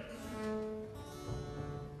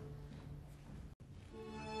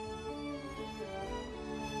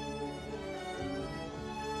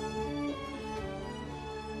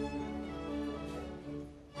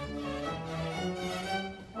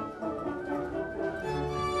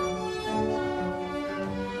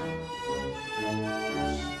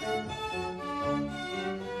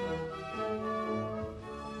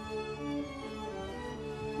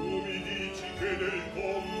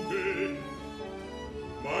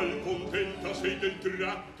 Contenta sei del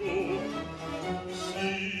tratto?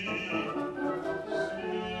 Sì, sì.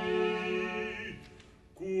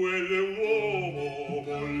 Quello è un uomo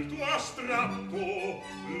molto astratto,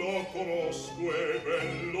 lo conosco e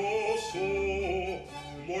ben lo so.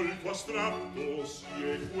 Molto astratto si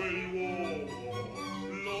è quell'uomo,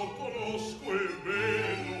 lo conosco e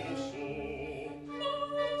ben lo so.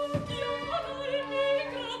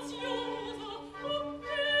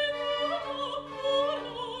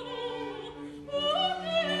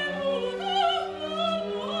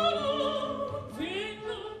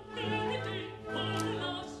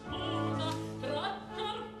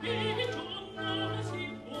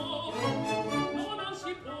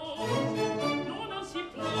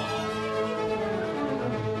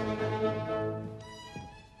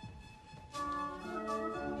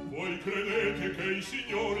 Credete che i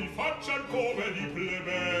signori faccian come i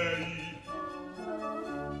plebei?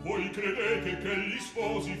 Voi credete che gli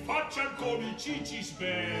sposi faccian come i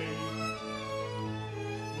cicisbei?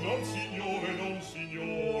 Non signore, non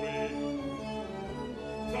signore,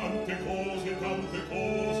 tante cose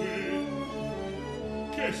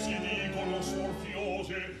che si dicono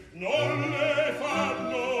storfiose non le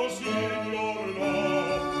fanno, signor, no,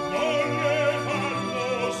 non le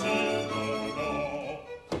fanno, signor, no.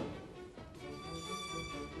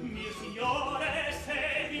 Mio signore,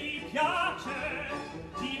 se vi piace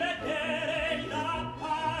di vedere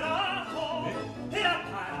l'apparato,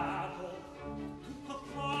 tutto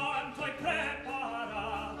quanto è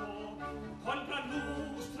preparato, con gran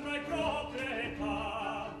lustro e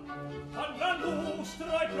proprietà, con gran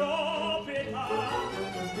lustro e proprietà.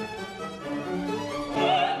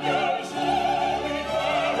 Andiamo subito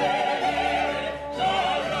a vedere la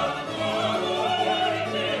gran gloria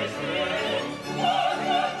che sei, la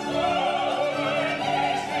gran gloria che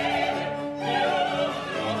sei, e la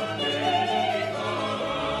grande verità,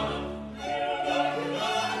 e la grande,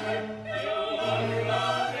 e la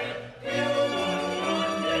grande, e la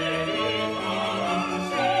grande verità,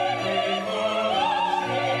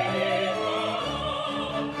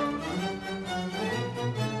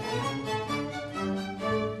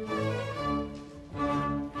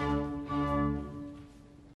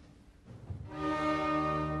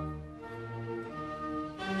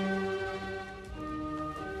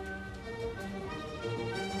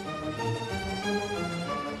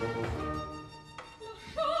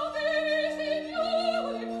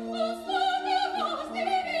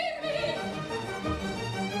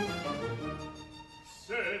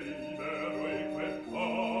 se ne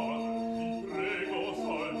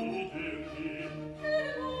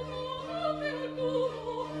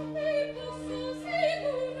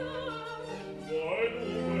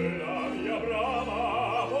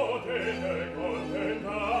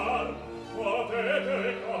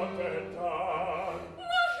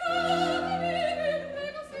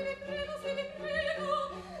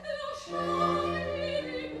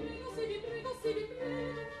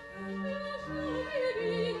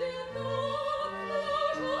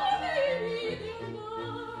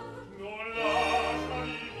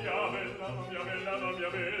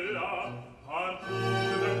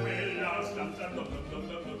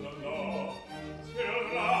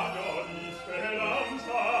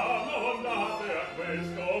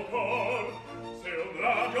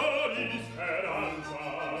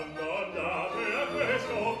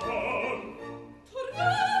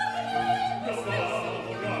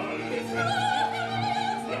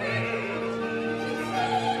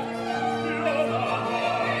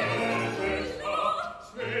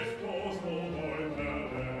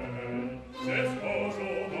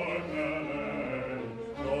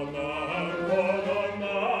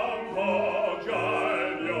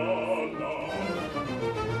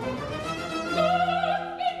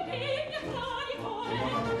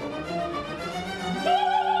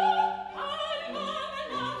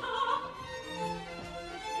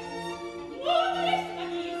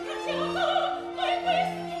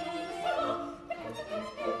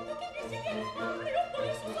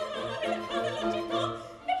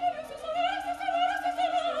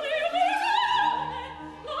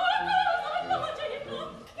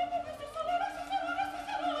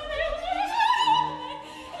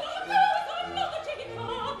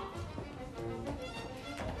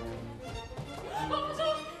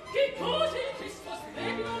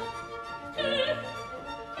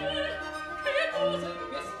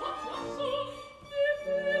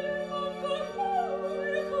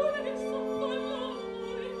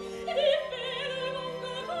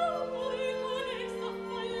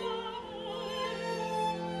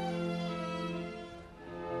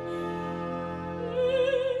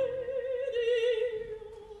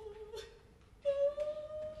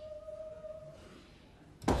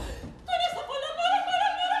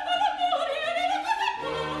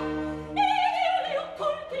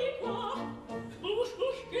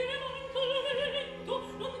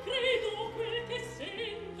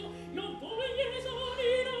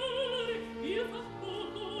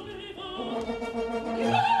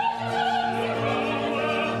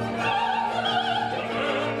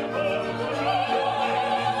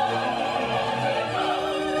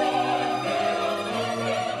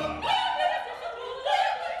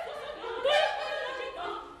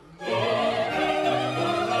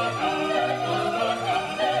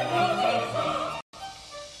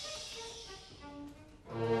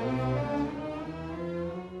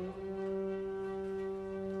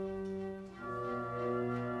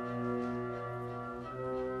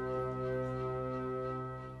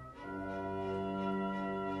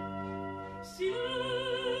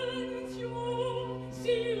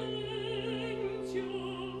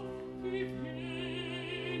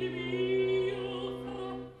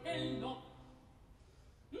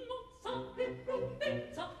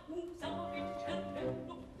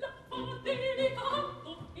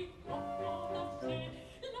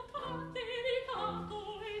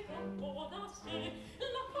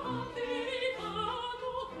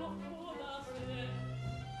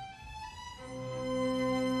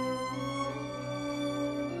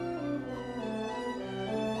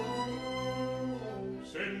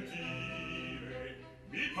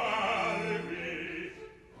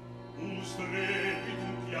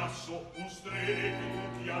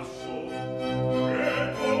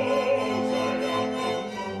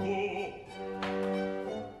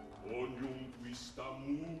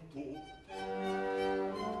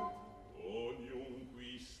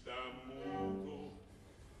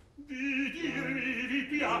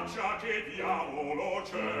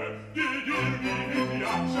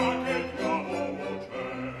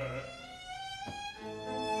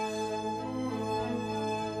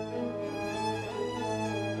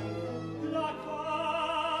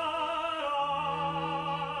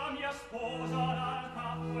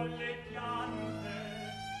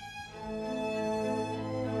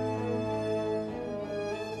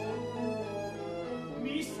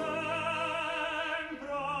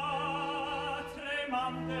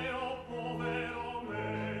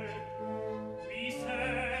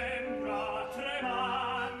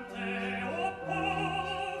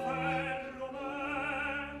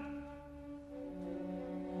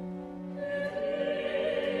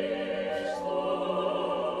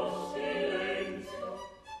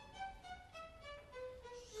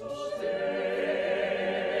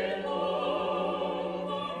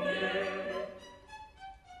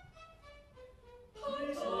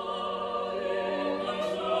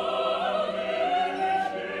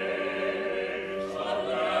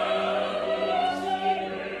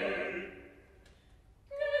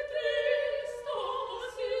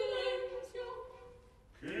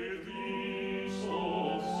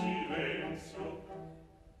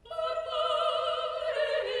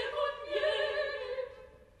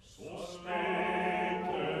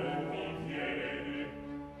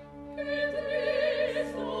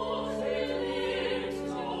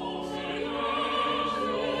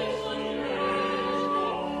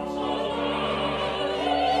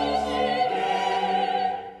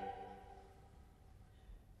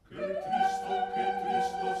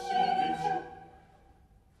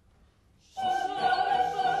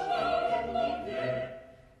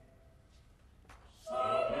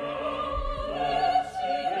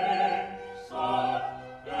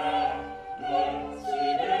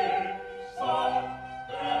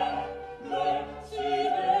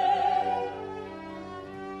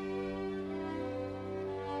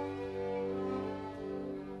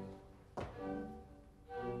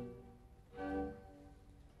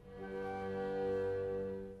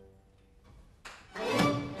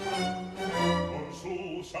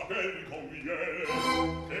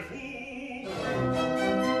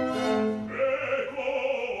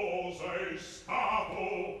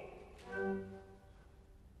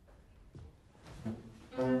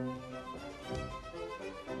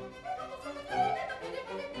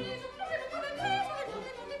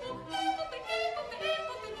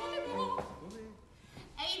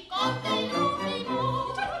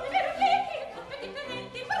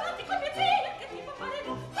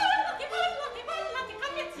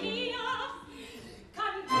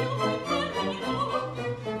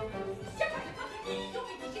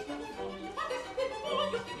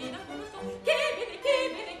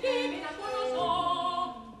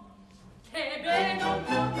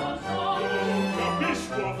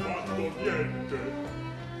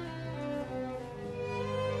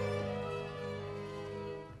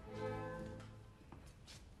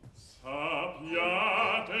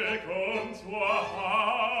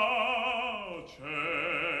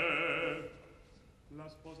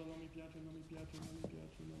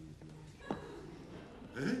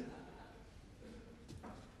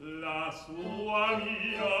la sua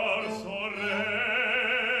minor sorella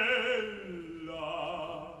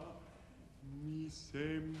mi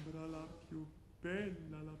sembra la più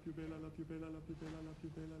bella, la più bella, la più bella, la più bella, la più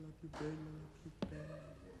bella, la più bella, la più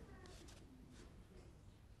bella.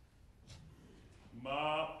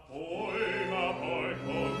 Ma poi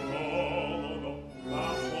con comodo,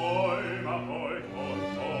 ma poi con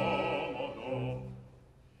comodo,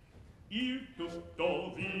 il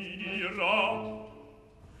tutto vi dirà,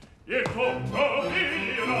 il tutto vi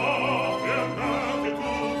dirà, e andate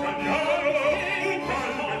tu, cagnaro, un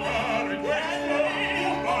balbettare questo,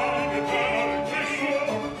 un balbettare questo.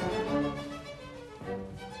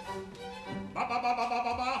 Ba ba ba ba ba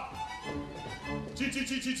ba ba. Ci ci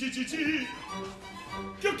ci ci ci ci ci.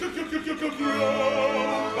 Chiu chiu chiu chiu chiu chiu chiu.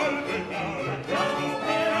 Balbettare questo,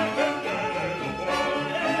 balbettare lo può,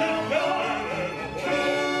 balbettare lo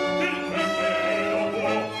può, balbettare lo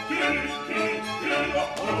può, balbettare lo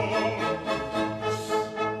può.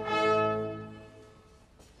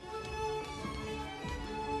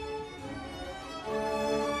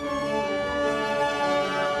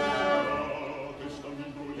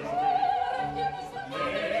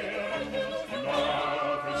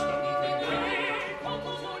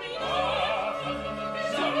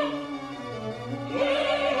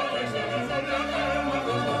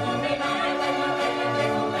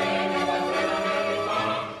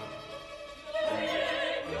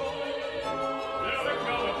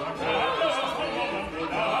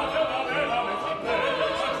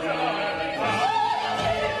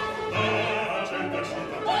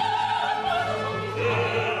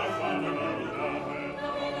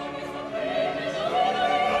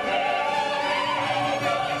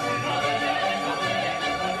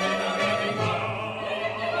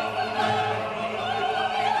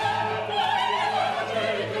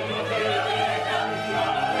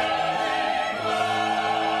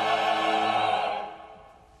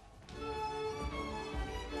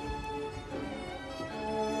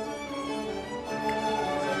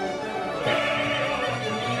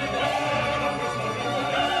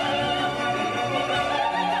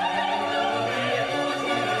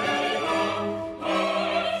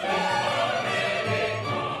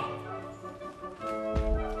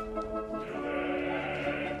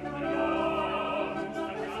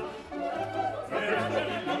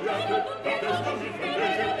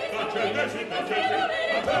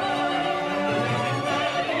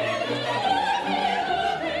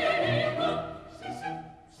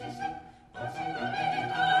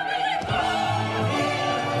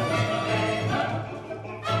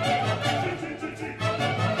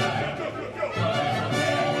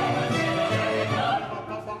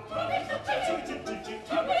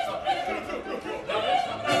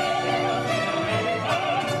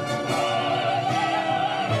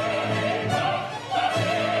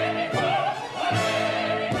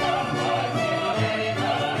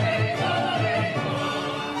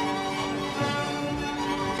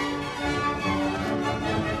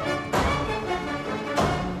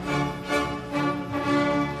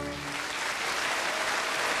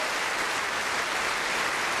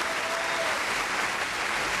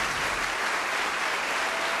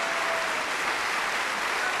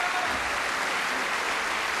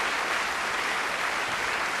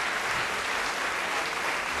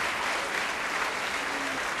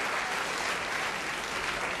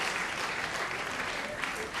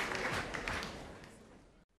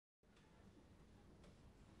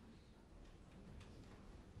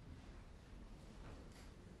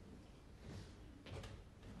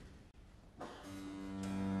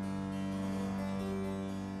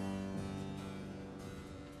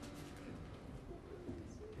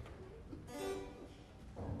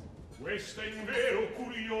 Questa in vero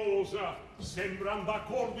curiosa, sembran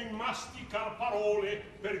d'accordo in masticar parole,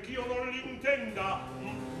 perch'io non l'intenda.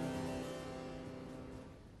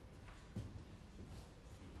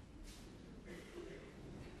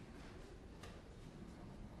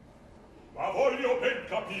 Ma voglio ben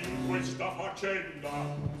capir questa faccenda.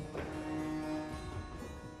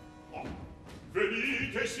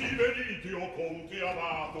 Venite, sì, venite, o conte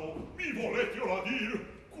amato, mi volete ora dir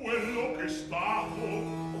quello che è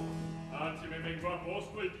stato? Anzi, me vengo a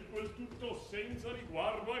posto e di quel tutto senza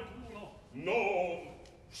riguardo alcuno. No,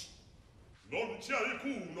 non c'è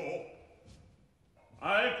alcuno.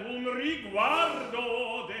 Alcun riguardo,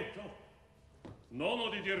 ho detto. Non ho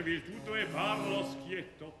di dirvi il tutto e parlo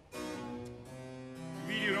schietto.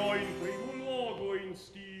 Vi dirò in primo luogo in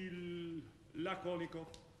stil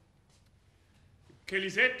laconico che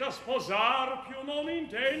Elisetta sposar più non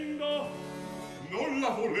intendo. Non la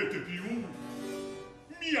volete più?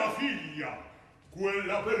 Mia figlia,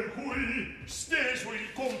 quella per cui, steso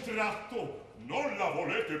il contratto, non la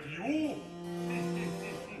volete più?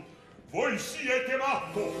 Voi siete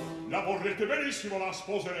matto, la vorrete benissimo, la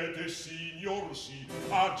sposerete, signor sì.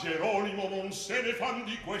 A Geronimo non se ne fan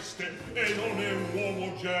di queste, e non è un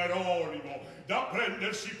uomo Geronimo da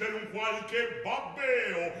prendersi per un qualche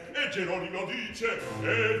babbeo. E Geronimo dice,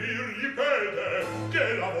 e vi ripete,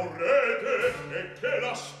 che la vorrete e che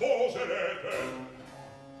la sposerete.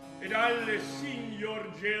 Ed al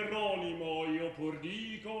signor Geronimo io pur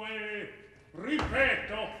dico e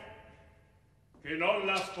ripeto che non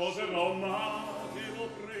la sposerò, ma che lo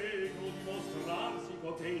prego di mostrarsi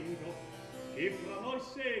contento, che fra noi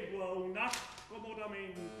segua un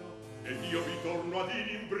accomodamento. Ed io vi torno a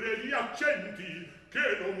dire in brevi accenti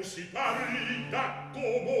che non si parli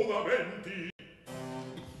d'accomodamenti.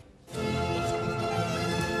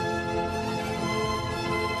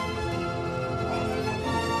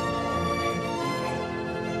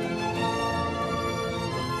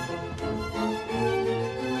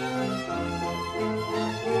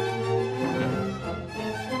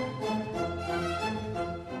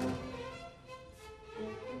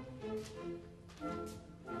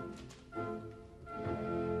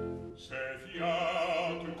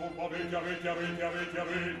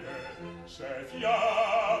 Avete, se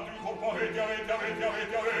fiato il corpo avete,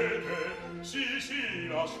 sì,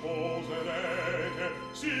 la sposerete,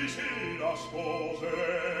 sì, la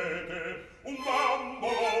sposerete, un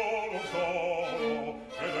bambolo non so,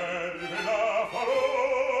 ed ve la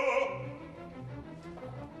farò.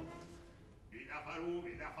 Vi la farò.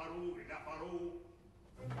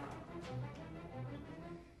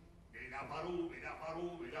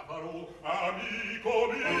 Vi la farò, amico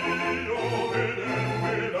mio,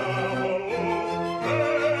 vedete la farò,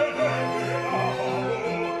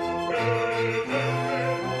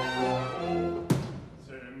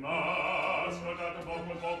 Se m'ha ascoltato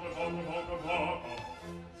poco,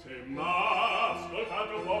 se m'ha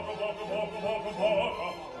ascoltato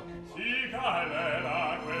poco, si calerà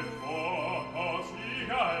quel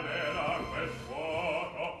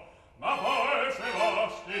fuoco, ma poi se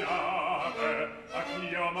vostinate, a chi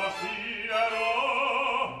io m'ostinerò.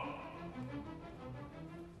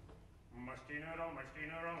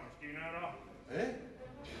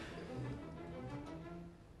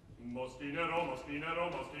 M'ostinerò,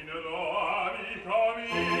 amico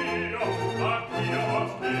mio, a chi io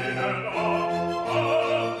m'ostinerò,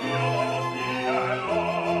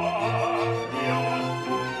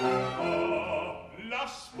 la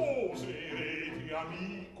sposerete,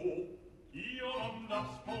 amico. Io non la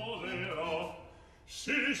sposerò.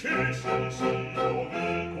 Sì, io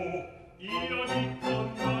dico. Io dico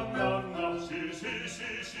no. Sì,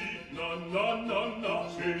 No.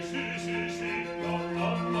 Sì,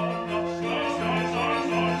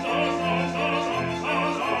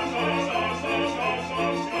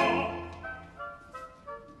 No.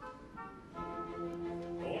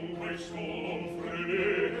 Con questo non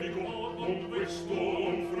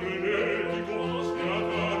frenetico,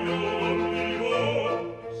 sfiatario non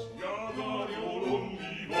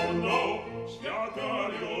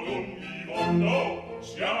vivo, no,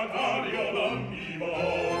 sfiatario non vivo.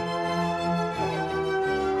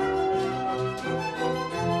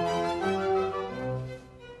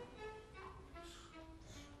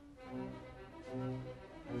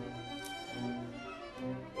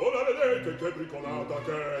 Ora vedete che briconata,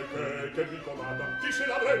 che briconata, chi se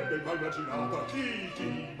l'avrebbe mai immaginata, chi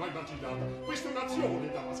mai immaginata, questa è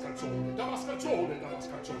un'azione da mascalzone,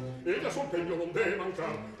 e da sorpegno non deve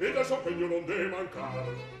mancar,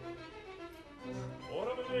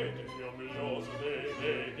 Ora vedete che orgoglioso, che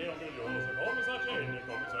orgoglioso, come s'accende,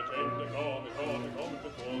 come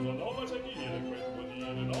pettoso, non va a sentire questo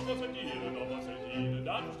dire,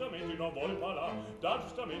 da giustamente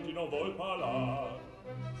non vuol parlare.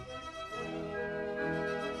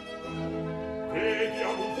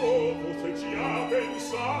 Vediamo un poco se ci ha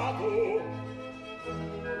pensato.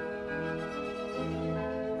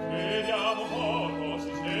 Vediamo poco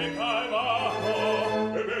se si è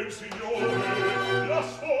calmato. E ben signore, la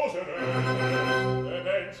sposerete. E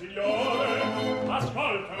ben signore,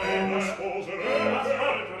 ascolterete. La sposerete.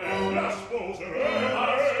 La sposerete.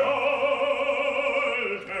 Ascolterete.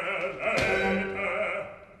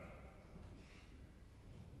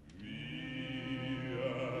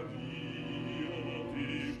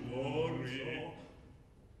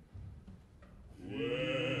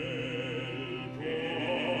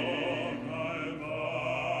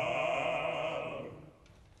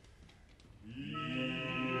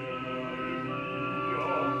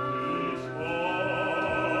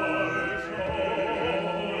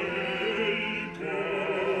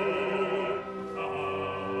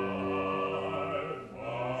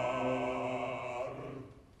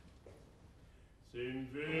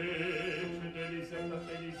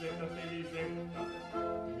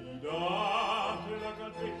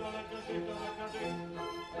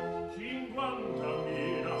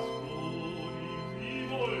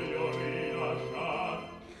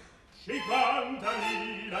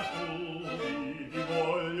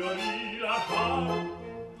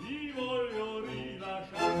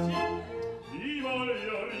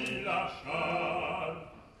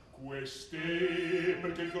 Queste,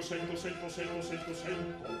 perché io sento.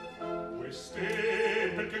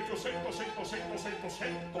 Queste, perché io sento.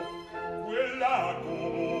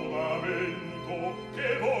 Quell'accomodamento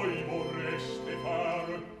che voi vorreste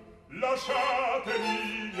far.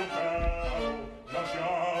 Lasciatemi, mio caro,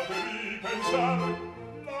 lasciatemi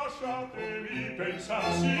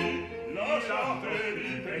pensar, sì,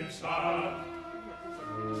 lasciatemi pensar.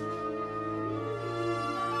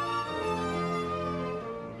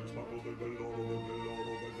 Del belloro,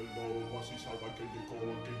 qua si salva anche il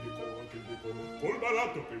decoro. Col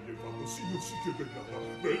baratto che gli è fatto, sì che bella.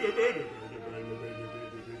 Bene andrà.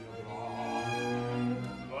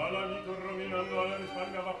 Ma l'amico rovinando alla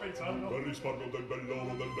risparmia va pensando. Del risparmio del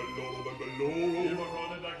belloro. Il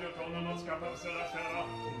morrone da Ghiottono non scappa se lascerà.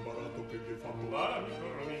 Col baratto che gli è fatto. Ma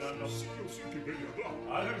l'amico rovinando. Signor sì che bene andrà.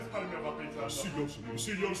 Alla risparmio va pensando. Signor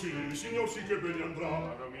sì che bene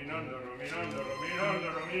andrà. Rovinando.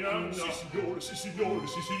 Sì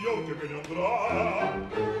signor che bene andrà.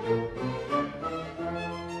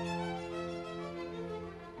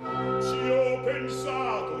 Ci ho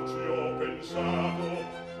pensato.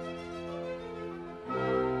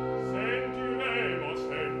 Sentiremo.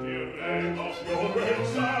 Ci ho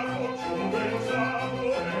pensato.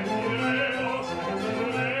 Sentiremo.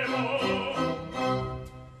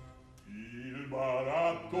 Il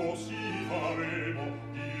baratto si faremo.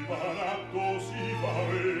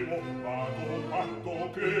 Ma con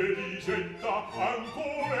patto che Elisetta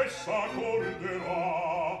ancora essa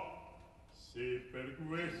accorderà. Se per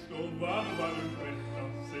questo vado in fretta,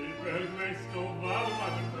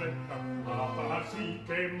 a far sì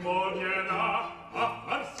che morirà.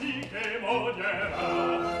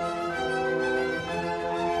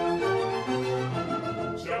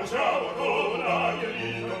 Siamo ancora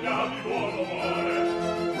gli italiani buon amore.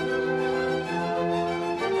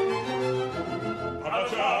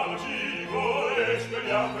 Abbracciamoci e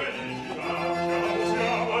speriamo felicità.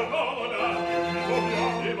 Siamo accomodati,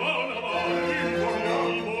 ritorniamo di buon amore.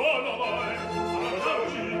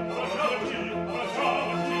 Abbracciamoci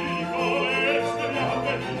e speriamo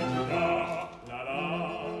felicità. La la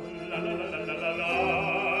la la la la la la la.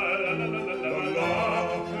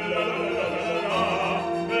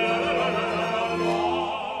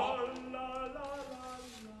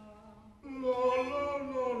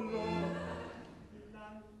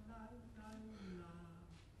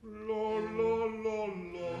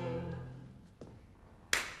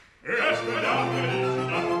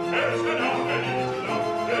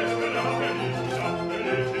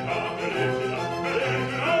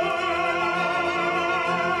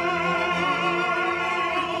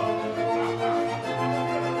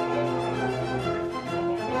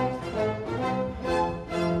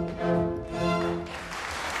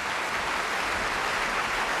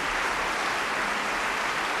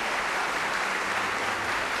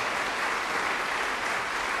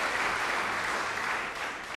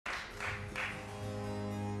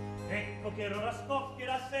 Che ora scoppia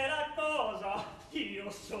la sera cosa, io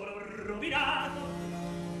sono rovinato,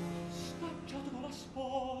 scacciato dalla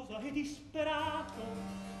sposa e disperato.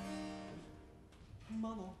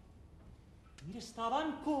 Ma no, mi restava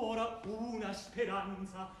ancora una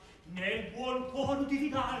speranza nel buon cuore di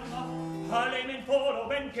Fidalma, a lei men foro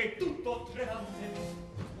benché tutto tremante.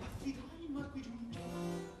 Ma Fidalma qui giunge,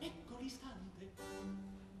 ecco l'istante.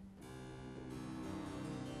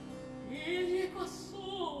 Egli è qua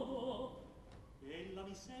solo. Ella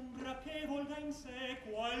mi sembra che volga in sé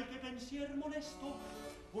qualche pensier molesto,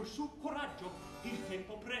 or su coraggio, il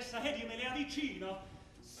tempo pressa ed io me le avvicino.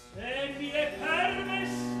 Se mi è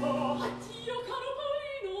permesso. Addio, caro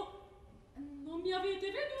Paolino, non mi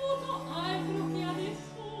avete veduto altro che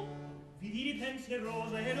adesso. Vi diri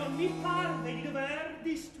pensierosa e non mi parve di dover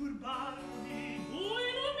disturbarvi.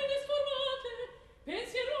 Voi non mi disturbate,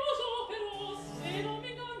 pensieroso però, se non mi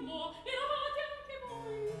inganno, eravate anche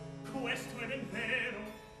voi. Questo è ben vero.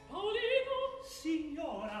 Paolino,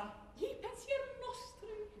 signora, i pensier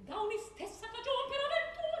nostri da un'istessa cagion per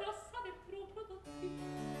avventura sarebbero prodotti.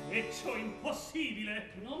 E ciò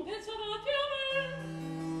impossibile. Non pensavate a me?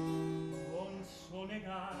 Non so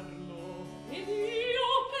negarlo. Ed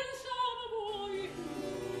io pensavo a voi.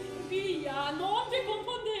 Via, non vi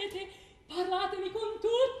confondete, parlatemi con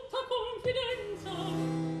tutta confidenza.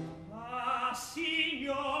 Ma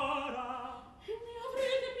signora, mi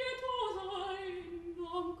avrete pietosa e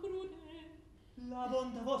non crudele. La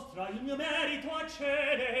bontà vostra il mio merito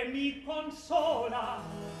accede e mi consola,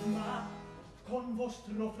 ma con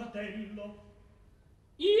vostro fratello.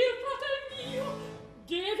 Il fratel mio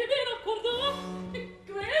deve ben accordar e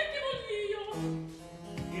credimo io.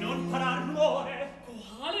 Di non parar rumore.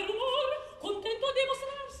 Quale rumore? Contento a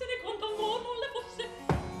dimostrarsene con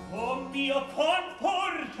io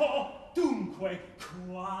conforto. Dunque,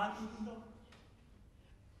 quando?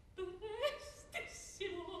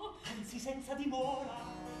 Prestissimo. Anzi, senza dimora.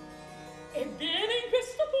 Ebbene, in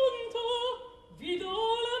questo punto vi do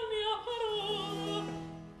la mia parola,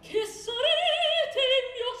 che sarete il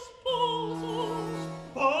mio sposo.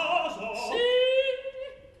 Sposo? Sì,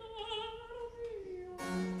 caro mio.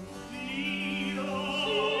 Io?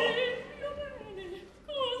 Sì, mio bene,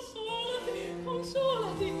 consolati,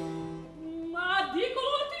 consolati. Ma dico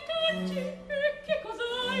ti cangi, che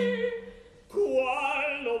cos'hai?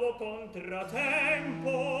 Qual nuovo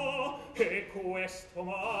contratempo, e questo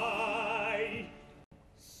mai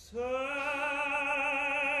sento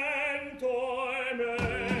e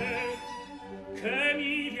me che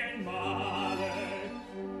mi vien male,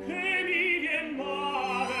 che mi vien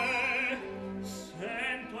male,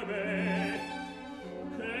 sento e me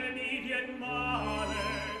che mi vien male,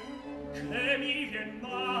 che mi vien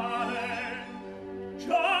male,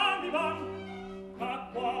 già mi manca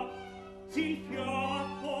quasi il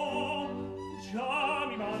fiato, già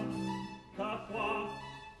mi manca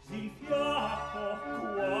quasi il fiato,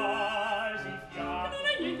 quasi il fiato.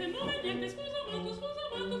 Non è niente, scusa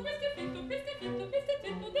amato, questo effetto del piacere.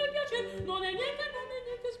 Non è niente,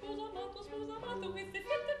 scusa amato, questo effetto del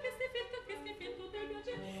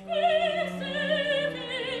piacere. Questo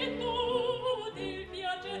effetto del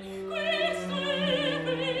piacere, questo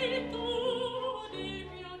effetto del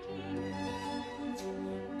piacere.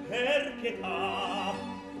 Per pietà,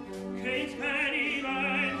 che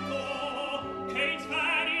esperimento,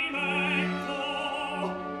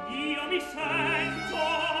 io mi sento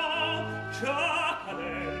già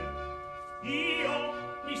cader, io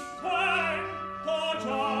mi sento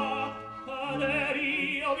già cader,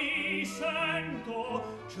 io mi sento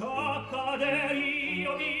già cader,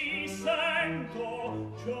 io mi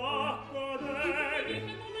sento già cader.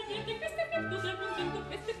 Non è niente, questo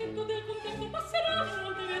effetto del contento passerà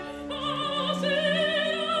notte,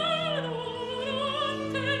 passerà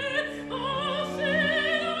notte.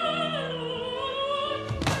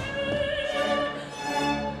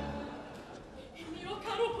 Il mio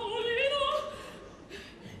caro Paolino,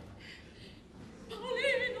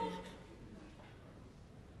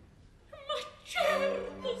 ma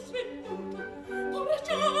certo svenduto,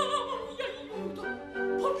 porgiamogli aiuto,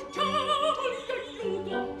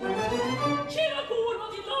 c'è qualcuno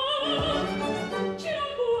di là,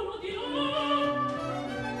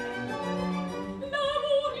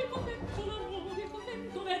 l'amore, il contento,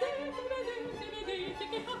 vedete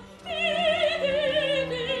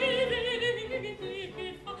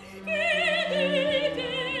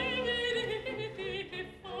che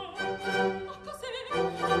fa, ma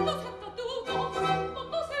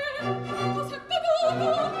cos'è accaduto?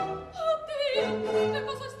 Oddio, che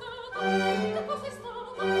cosa è stato?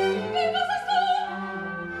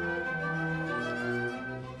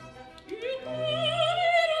 Il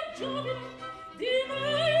povero giovine di me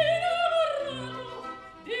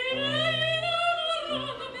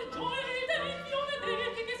innamorato, per gioia il delizio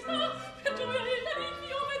vedete che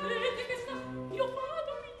sta, io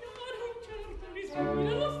vado a pigliare un certo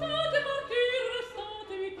risire, lo state partire,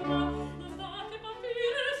 restatevi qua,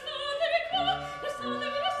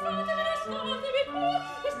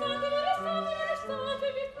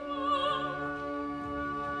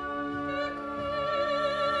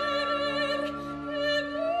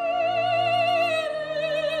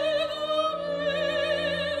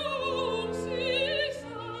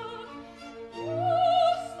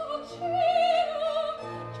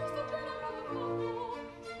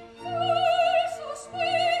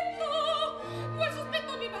 quel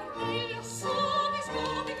sospetto mi battaglia, sono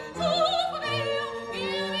discuoti, sono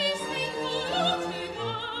io mi sento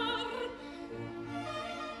logicar.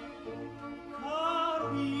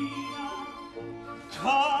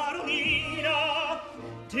 Carolina,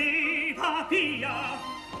 ti va via.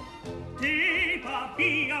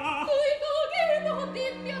 Coi godeto di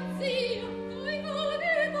mio zio,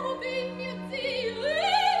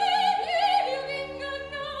 io mi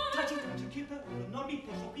ingannai. Taci, che per non mi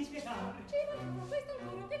posso qui spiegare. Ci va questo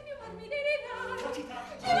giuro che più armi di negare. Taci, Ci va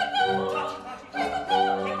questo giuro,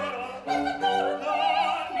 che però questo giuro,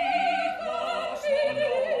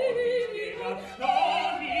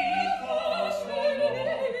 non mi posso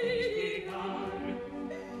spiegare.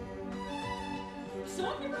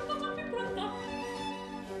 Sono più pronta.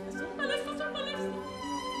 Son palestra.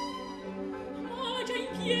 Ma già in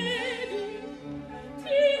piedi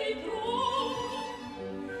ti ritrovo.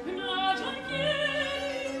 Ma già in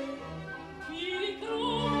piedi ti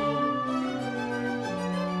ritrovo.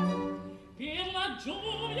 Per la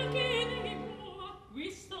gioia che ne mi può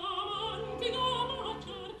acquista amanti da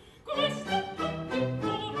mangiare, questa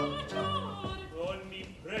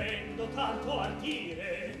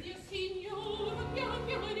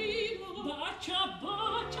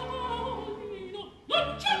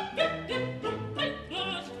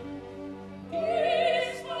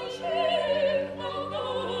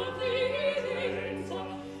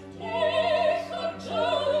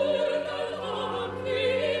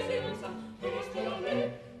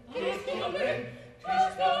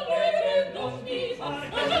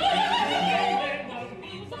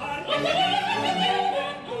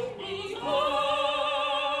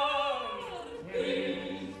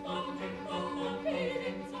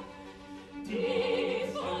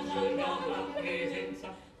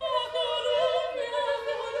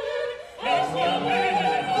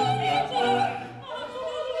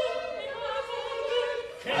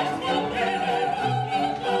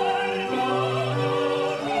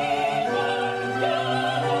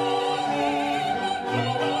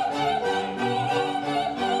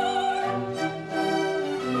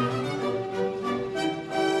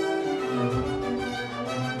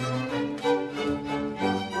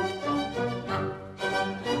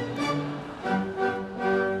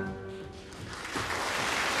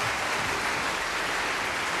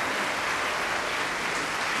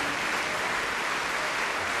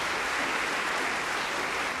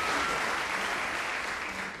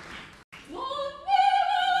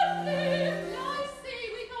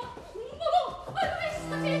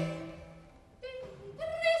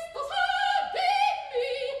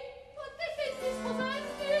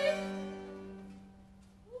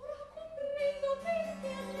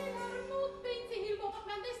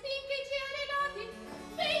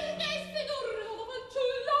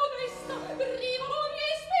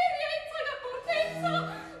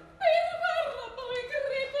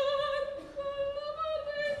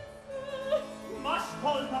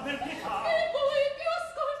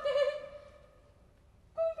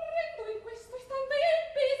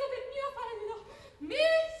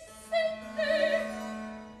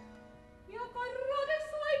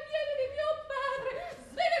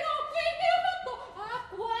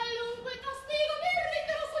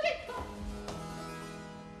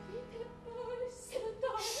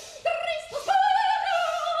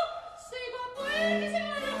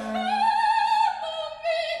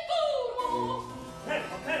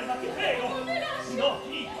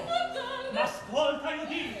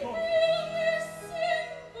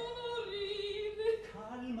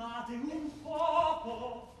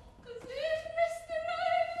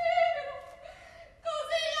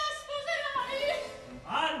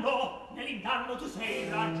Fidalma, tu sei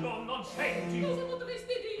ragion, non senti. Cosa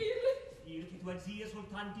potresti dire? Dir che tua zia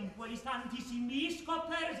soltanto in quegli istanti si mi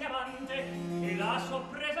scopperse amante, e la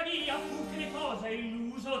sorpresa mia fu che le cose e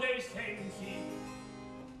l'uso dei sensi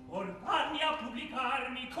or panni a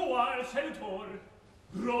pubblicarmi qual sedutor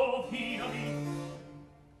rovinami.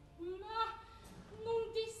 Ma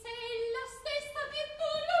non ti sei la stessa virtù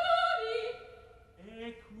l'onori?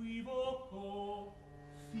 Equivoco,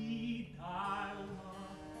 Fidalma.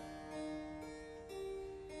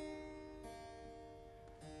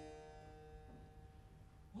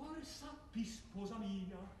 Or sappi, sposa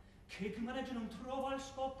mia, che maneggio non trova il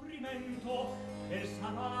scoprimento per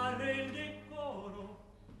sanare il decoro,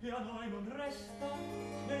 e a noi non resta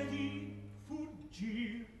che di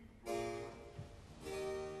fuggir.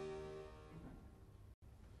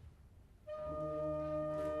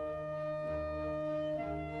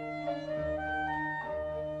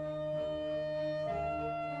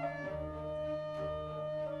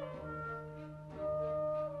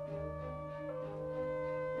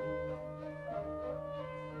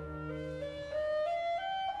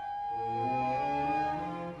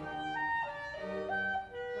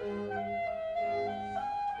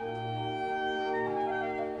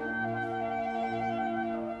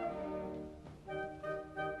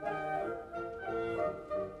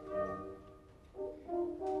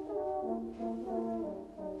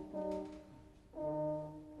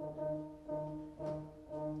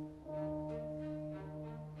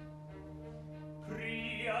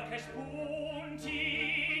 Che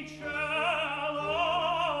spunti in cielo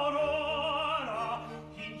aurora,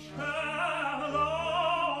 in cielo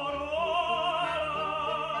aurora,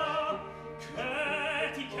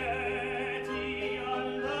 cheti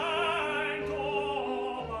al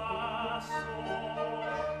lento passo,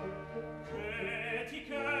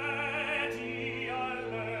 cheti al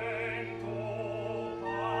lento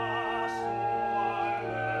passo, al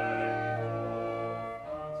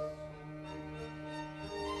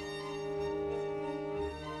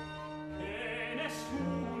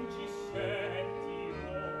nessun ci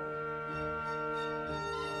sentirò,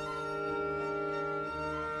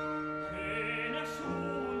 che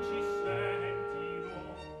nessun ci sentirò,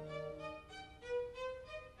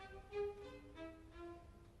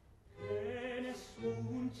 che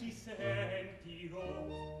nessun ci sentirò.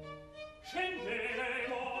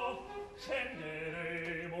 Scenderemo,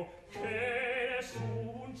 che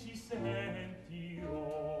nessun ci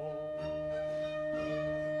sentirò.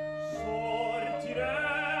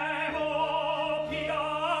 Sortiremo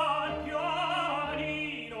pian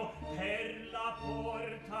pianino per la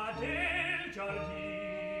porta del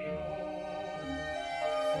giardino,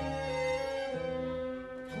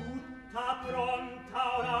 tutta pronta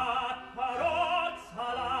una carrozza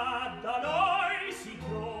là da noi si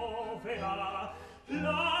troverà,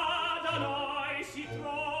 là da noi si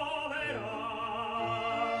troverà.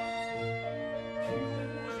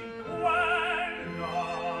 Chiusi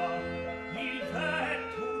quella il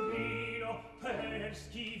vetturino per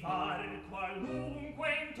schivar qualunque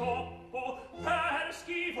intoppo, per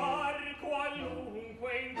schivar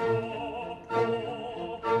qualunque intoppo.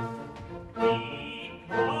 I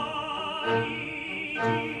cani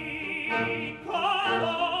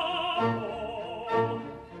Colombo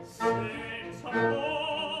senza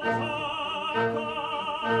posa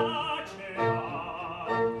caccerà,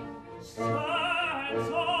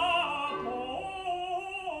 senza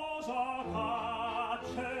posa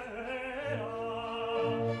caccerà.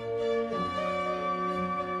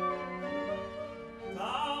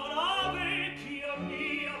 Da una vecchia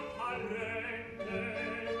mia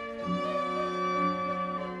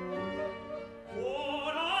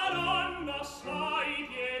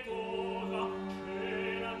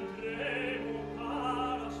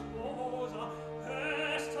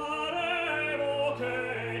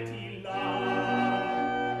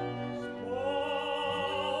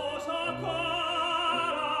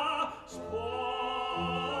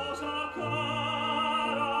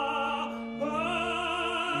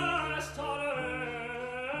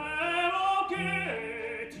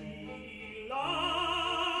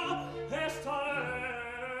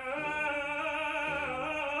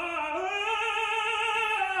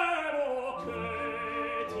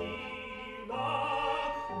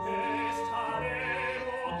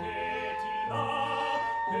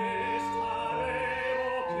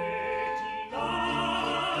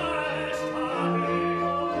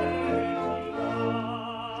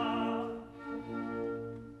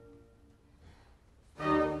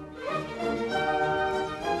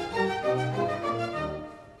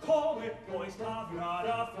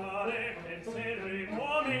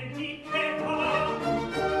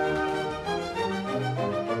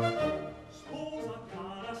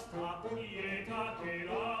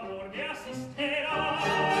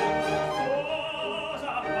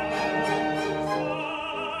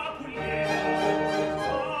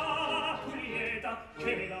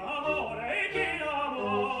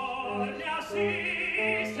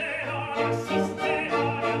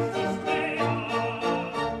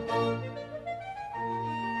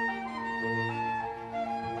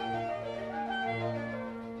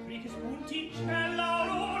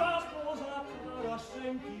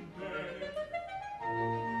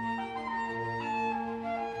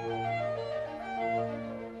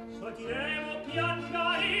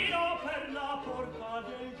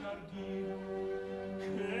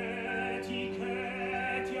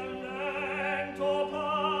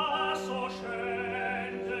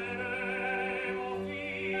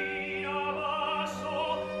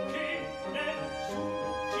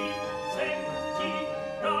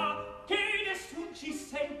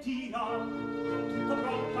tira, tutta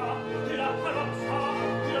pronta, la carrozza,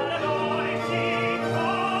 la noi si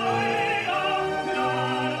troverà, la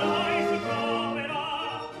noi si troverà.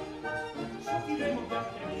 Sortiremo pian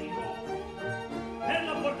pianino,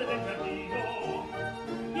 nella porta del giardino,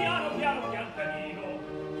 piano piano pian pianino,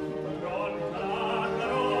 tutta pronta la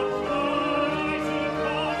carrozza, noi si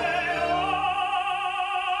troverà.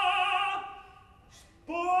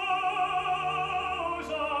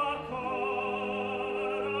 Sposa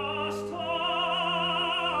cara, sta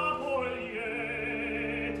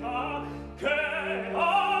voglieta, che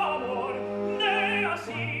amor ne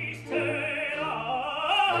assisterà,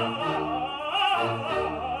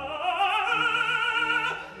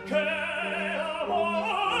 che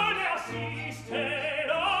amor ne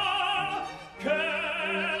assisterà, che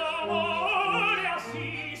amor ne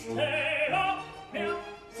assisterà, ne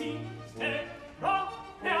assisterà,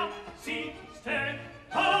 ne assisterà,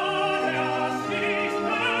 ne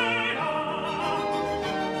assisterà.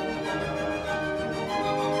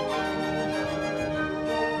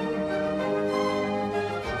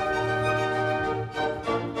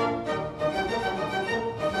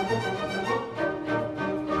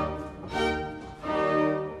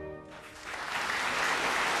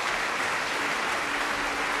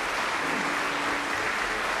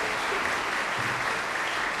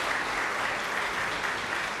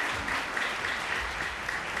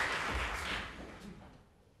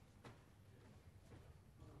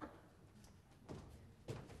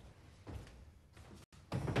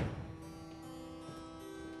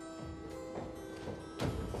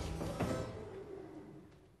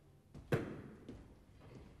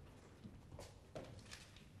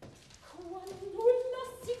 Nulla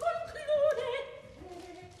si conclude,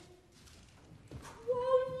 qua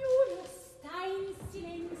ognuno sta in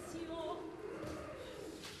silenzio,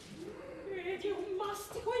 vedi un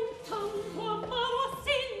mastico intanto amaro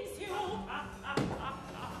assenzio.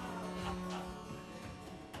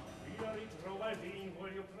 Io ritrova il vin,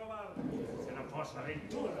 voglio provar, se non possa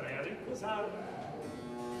ridurre a ricusar.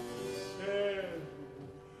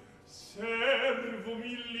 Servo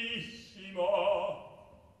millissimo.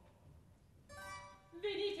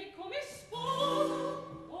 Venite come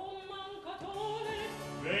sposo o mancatore,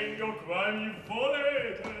 Vengo qua mi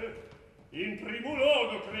volete. In primo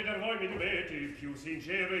luogo creder voi mi dovete, il più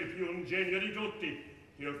sincero e il più ingegno di tutti.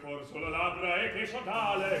 Io corso la labbra e che so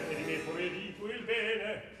tale, che di me pure dico il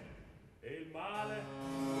bene e il male.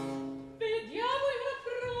 vediamo una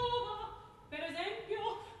prova, per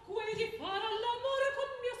esempio quel di fare all'amore con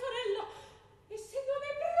mia sorella, e se non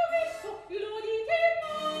è promesso lo dite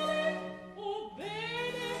male o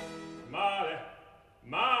bene. Male,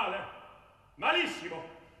 male,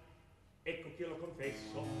 malissimo. Ecco che lo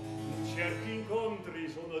confesso, in certi incontri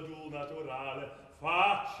sono giù naturale,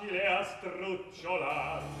 facile a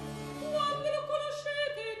strucciolare. Quando lo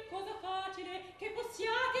conoscete, cosa facile che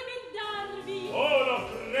possiate mendarvi? Oh, lo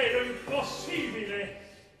credo impossibile.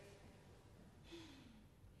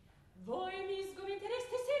 Voi mi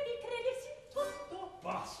sgomentereste se vi credessi tutto.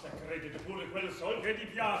 Basta, credete pure quel sol che ti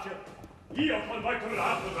piace. Io con voi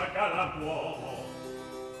tratto da galantuomo.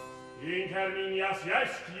 In termini assai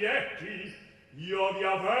schietti, io vi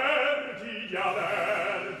avverti di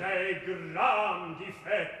aver dei gran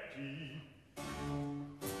difetti.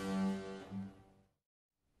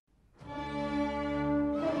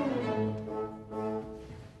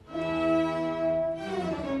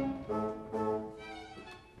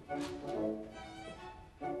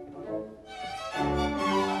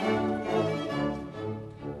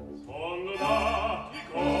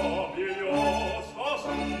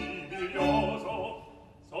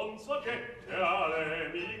 Soggette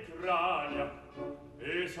alle micrania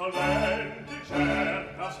e solvente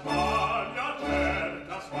certa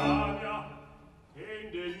smania che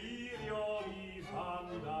in delirio mi fa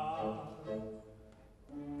andar.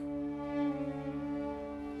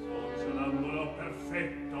 Son sonambolo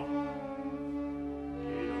perfetto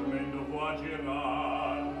che dormendo può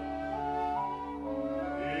girar,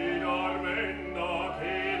 che dormendo può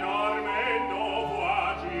girar.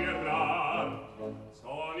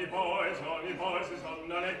 Soni poi, se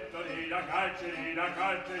sonnoletta di da calce, di da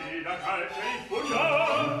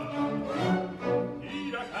furiar. Di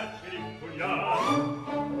da calce, di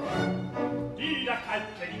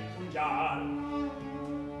furiar.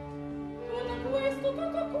 Tutto questo,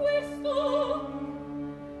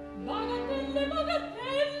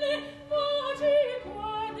 bagatelle, voci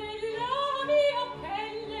qua della mia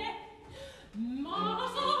pelle, ma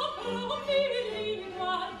saprò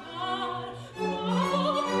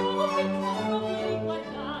mi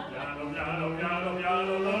riguardar,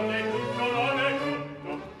 Piano, non è tutto.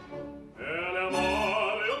 E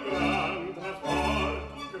l'amore un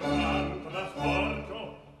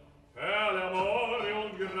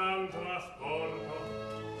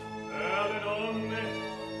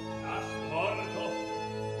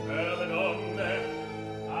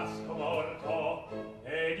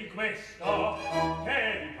questo che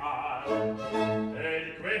vi par? E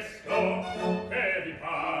di questo che vi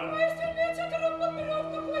par? Questo invece è troppo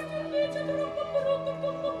brutto, questo invece è troppo brutto,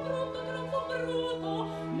 troppo brutto, troppo brutto.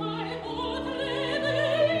 Ma è potrebbe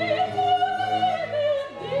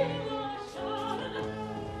di lasciare.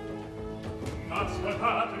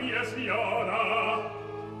 Ascoltate, mia signora,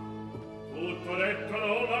 tutto detto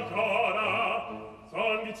non ancora.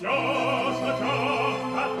 Son vizioso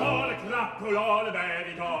ciò, attore, clappulone,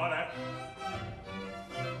 bevitore.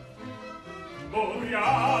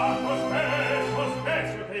 Ubriaco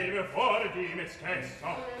spesso vive fuori di me stesso.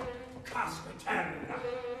 Casco in terra,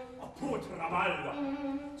 oppure travallo,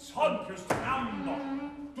 son più strambo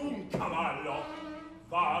d'un cavallo.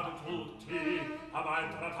 Vado tutti a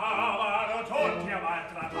maltrattare, vado tutti a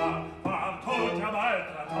maltrattare, vado tutti a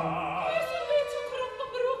maltrattare. Questo invece è troppo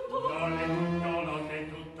brutto. Non è tutto, non è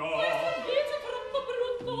tutto. Questo invece è troppo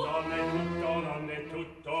brutto. Non è tutto, non è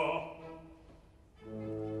tutto.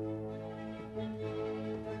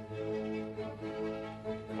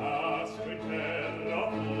 Casco in terra,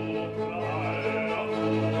 travallo,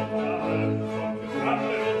 son più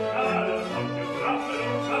strappe d'un cavallo, son più strappe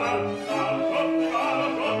d'un cavallo.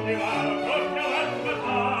 Tutti a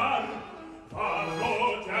maltrattar, fa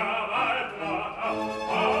tutti a maltrattar,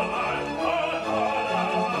 a maltrattar, a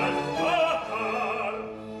maltrattar.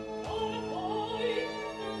 Ora poi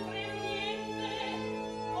non credo niente,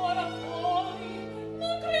 ora poi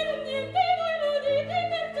non credo niente, voi lo dite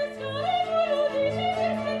per scherzare, voi lo dite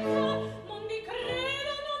per scherzare, non vi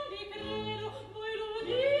credo, non vi credo, voi lo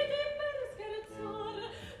dite per scherzare,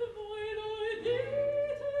 voi lo dite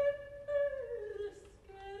per scherzare.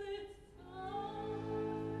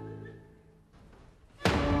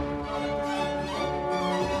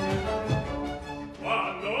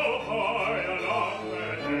 Quando poi la notte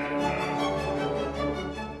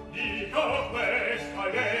dico questo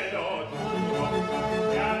e ve lo giuro,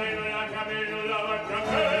 che almeno neanche a me non la va a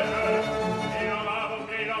credere, che non amavo,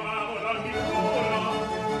 non mi curo,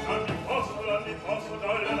 non mi posso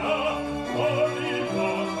togliere, non mi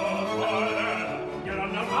posso togliere, che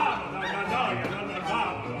non amavo, non mi posso togliere, non mi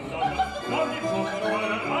posso, non mi posso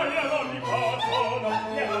togliere, non mi posso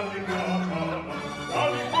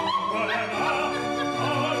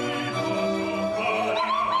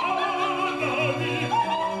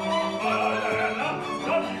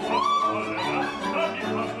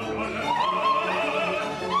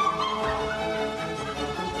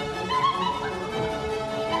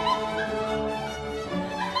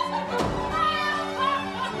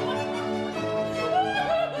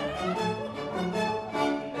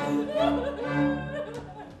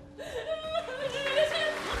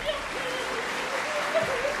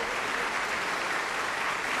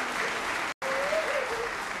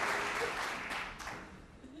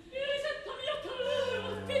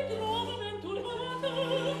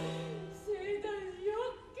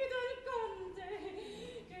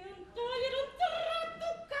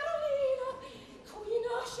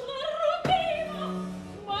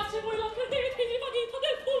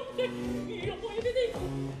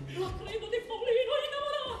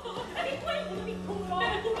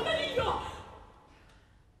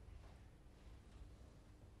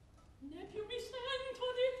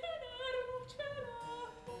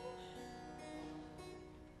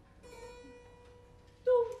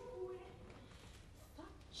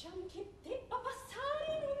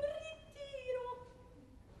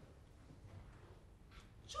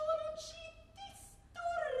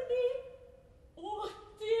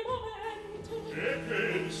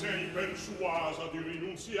persuasa di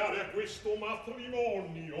rinunziare a questo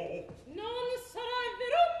matrimonio? Non sarà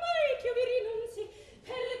vero mai che io vi rinunzi,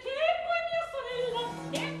 perché poi mia sorella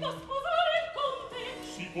debba sposare il conte.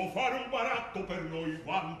 Si può fare un baratto per noi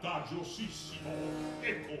vantaggiosissimo.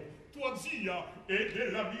 Ecco, tua zia è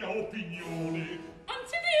della mia opinione.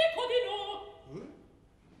 Anzi dico di no.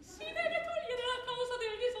 Si deve togliere la causa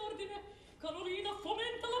del disordine. Carolina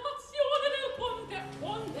fomenta la passione del conte.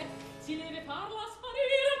 Conte si deve farla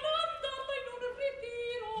sparire, mandarla in un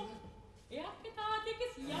ritiro. E acchetate che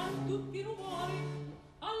siano tutti rumori.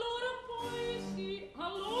 Allora poi sì,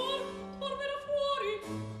 allora tornerà fuori.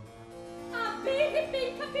 Avete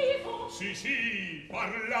ben capito? Sì,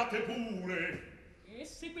 parlate pure. E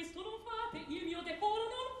se questo non fate, il mio decoro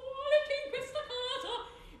non vuole che in questa casa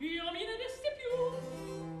io mi ne resti più.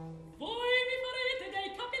 Voi mi farete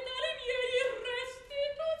dei capitali miei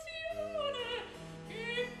restituzione, e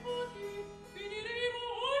così finiremo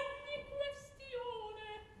ogni questione.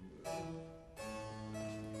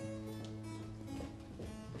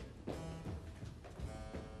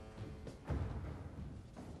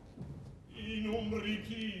 In un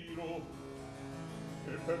ritiro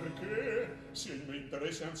E perché? Se il mio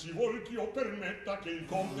interesse anzi vuol che io permetta che il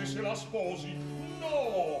conte se la sposi.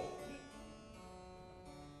 No!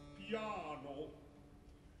 Piano.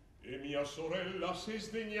 E mia sorella, se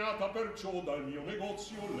sdegnata perciò dal mio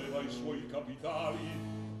negozio, leva i suoi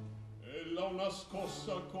capitali. Ella una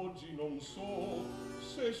scossa ch'oggi non so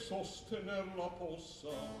se sostenerla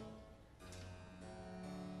possa.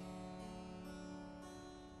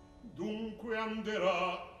 Dunque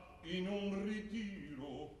anderà in un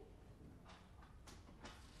ritiro.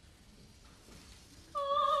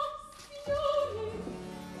 Ah, signore,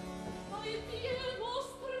 ai piedi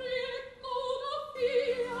stretto una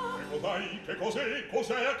via. Ecco dai, che cos'è?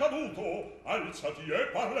 Cos'è accaduto? Alzati e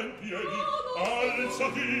parla in piedi.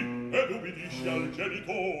 Alzati ed ubbidisci al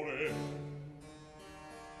genitore.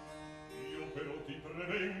 Io però ti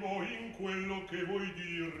prevengo in quello che vuoi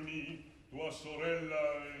dirmi. Tua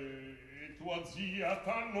sorella e tua zia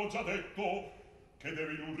t'hanno già detto che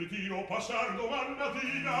devi in un ritiro passar doman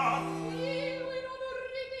mattina. Io in un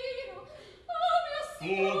ritiro, oh mio Tu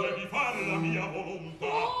signore. devi fare la mia volontà.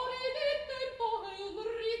 Fuori di tempo è un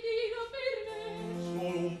ritiro per me.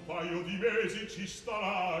 Solo un paio di mesi ci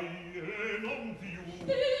starai e non più.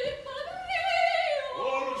 E padre mio.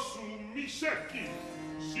 Orsu mi secchi,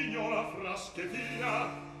 signora Fraschettina,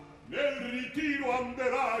 nel ritiro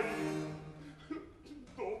anderai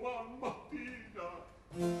doman mattina.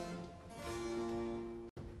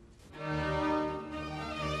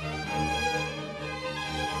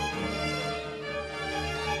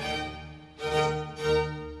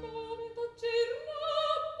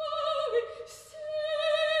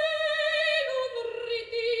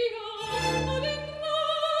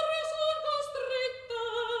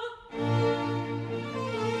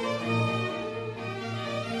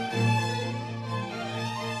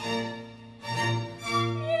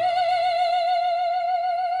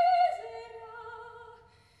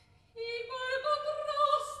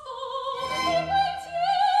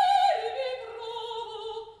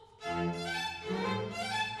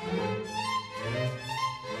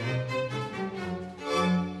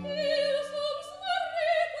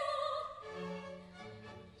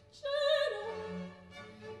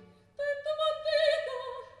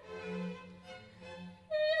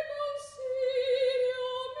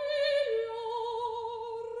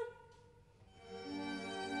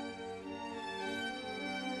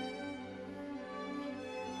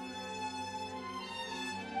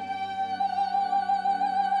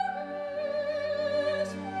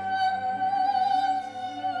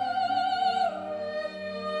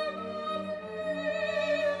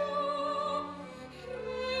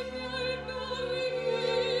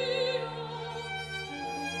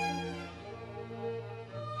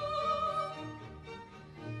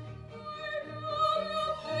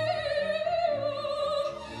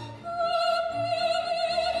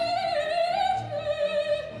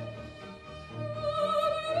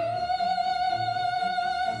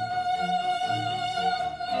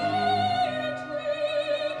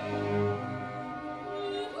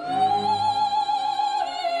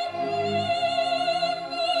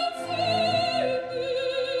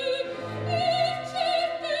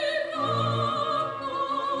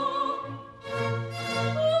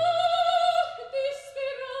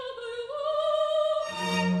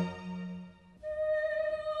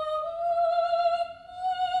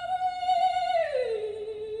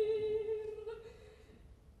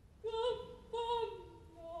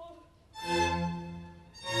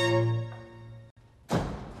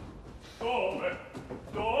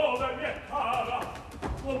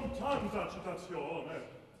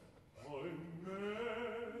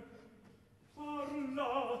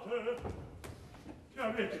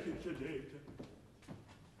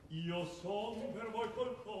 Io son per voi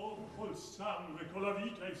col cor, col sangue, con la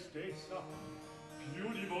vita stessa.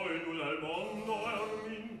 Più di voi nulla al mondo or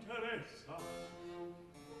mi interessa.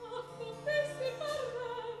 Ma potessi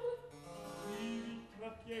parlare. Mi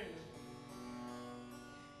trattiene.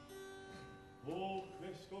 Oh,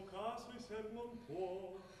 questo caso esser non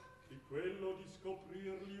può, che quello di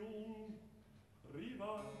scoprirgli un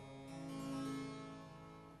rival.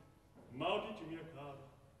 Ma udite mia cara,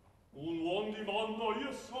 un uom di mondo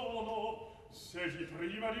io sono, se gi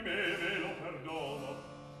prima di me ve lo perdono.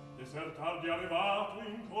 Esser tardi arrivato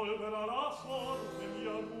incolpera la sorte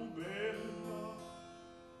mia rubella.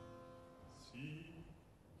 Sì,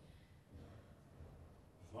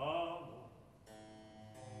 vano,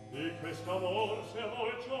 e quest'amor se a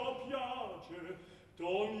voi ciò piace,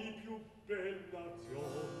 d'ogni più bella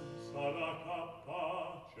azione sarà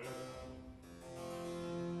capace.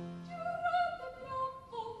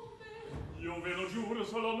 Io ve lo giuro,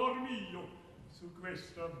 solo onor mio, su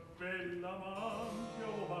questa bella amante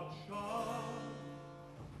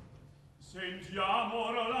Sentiamo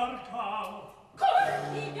ora l'arcano.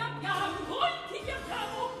 Colti vi abbiamo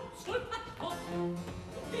sul fatto.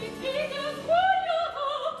 Vedete la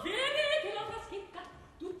sbagliata, vedete la fraschetta.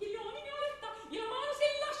 Tutti gli uomini a letta, e la mano si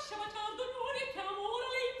lascia baciar d'ognuno e chiamo ora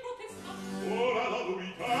lei protesta. Ora da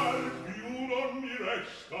dubitar più non mi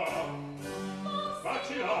resta.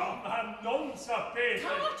 Facila, Ma non sapete.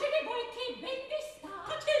 Tacete voi che ben vi sta.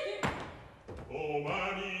 Tacete.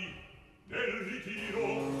 domani nel ritiro,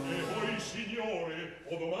 e voi signore,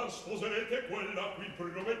 o doman sposerete quella qui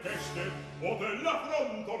prometteste, o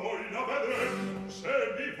dell'affronto noi la vedremo,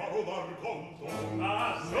 se vi farò dar conto.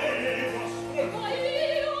 Ma non mi ascolto. Ma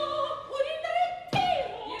io un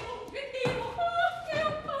ritiro, che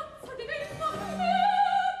un pazzo diventa,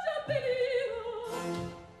 già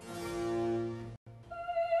deliro.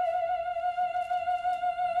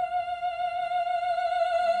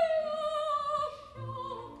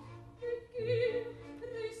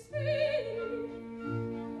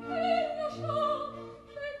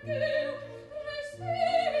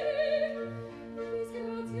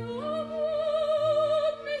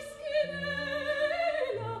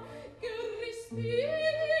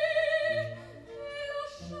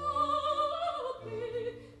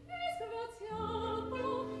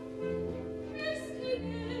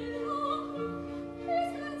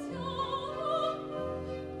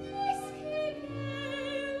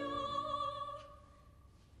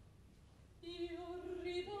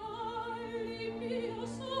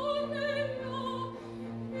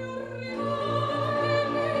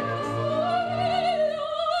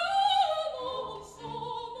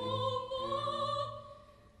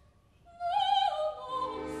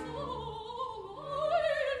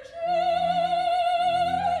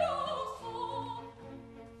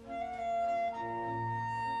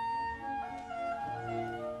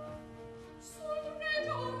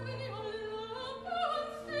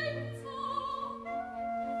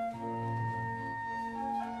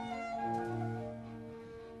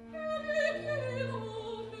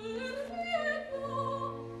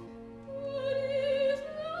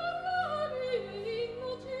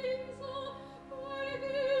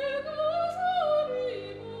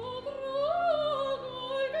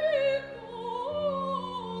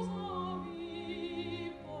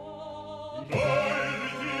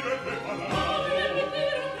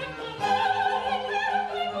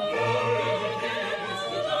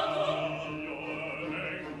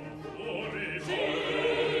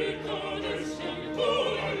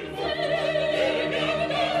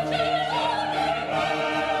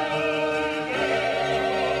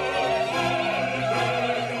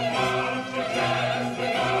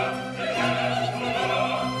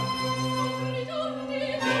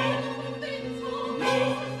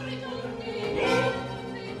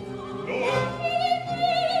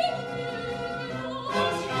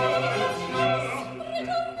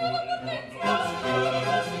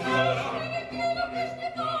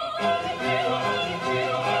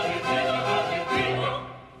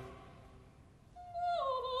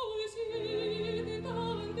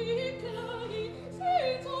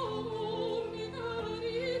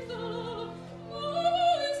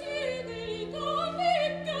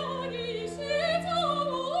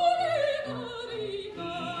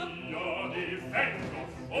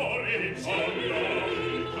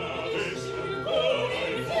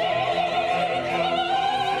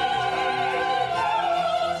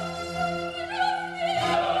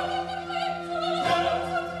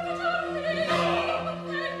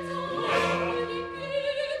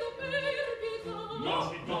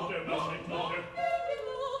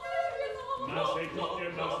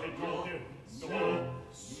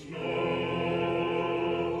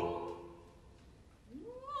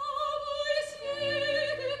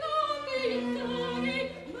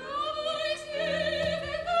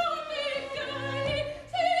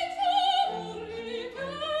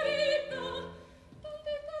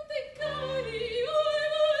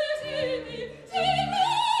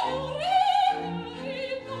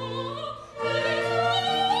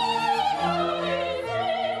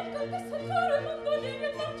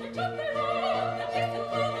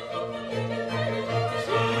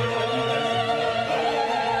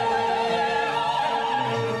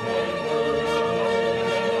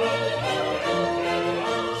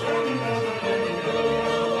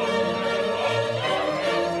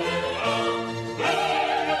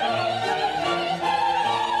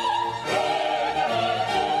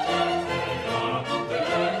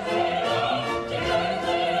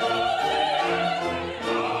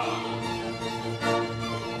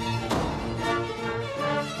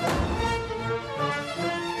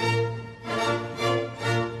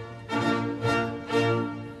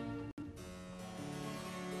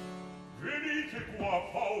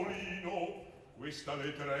 questa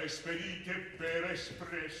lettera espedite per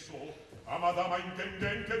espresso a Madama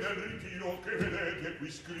Intendente del ritiro che vedete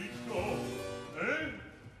qui scritto.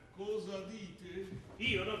 Cosa dite?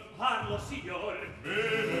 Io non parlo, signor.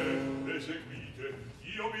 Bene, eseguite.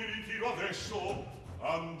 Io mi ritiro adesso.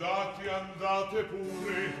 Andate, andate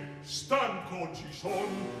pure. Stanco ci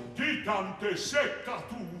son di tante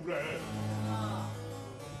seccature.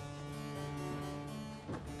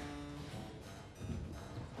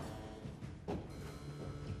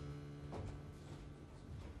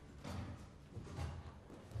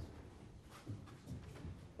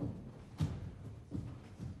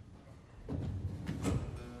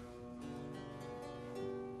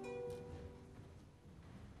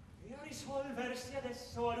 Risolversi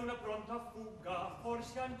adesso ad una pronta fuga,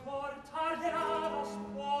 forse ancor tarderà la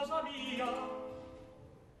sposa mia.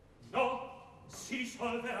 No, si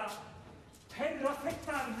risolverà. Per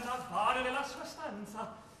raffrettarmela vale nella sua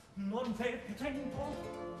stanza. Non v'è più tempo,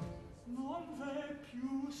 non v'è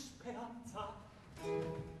più speranza.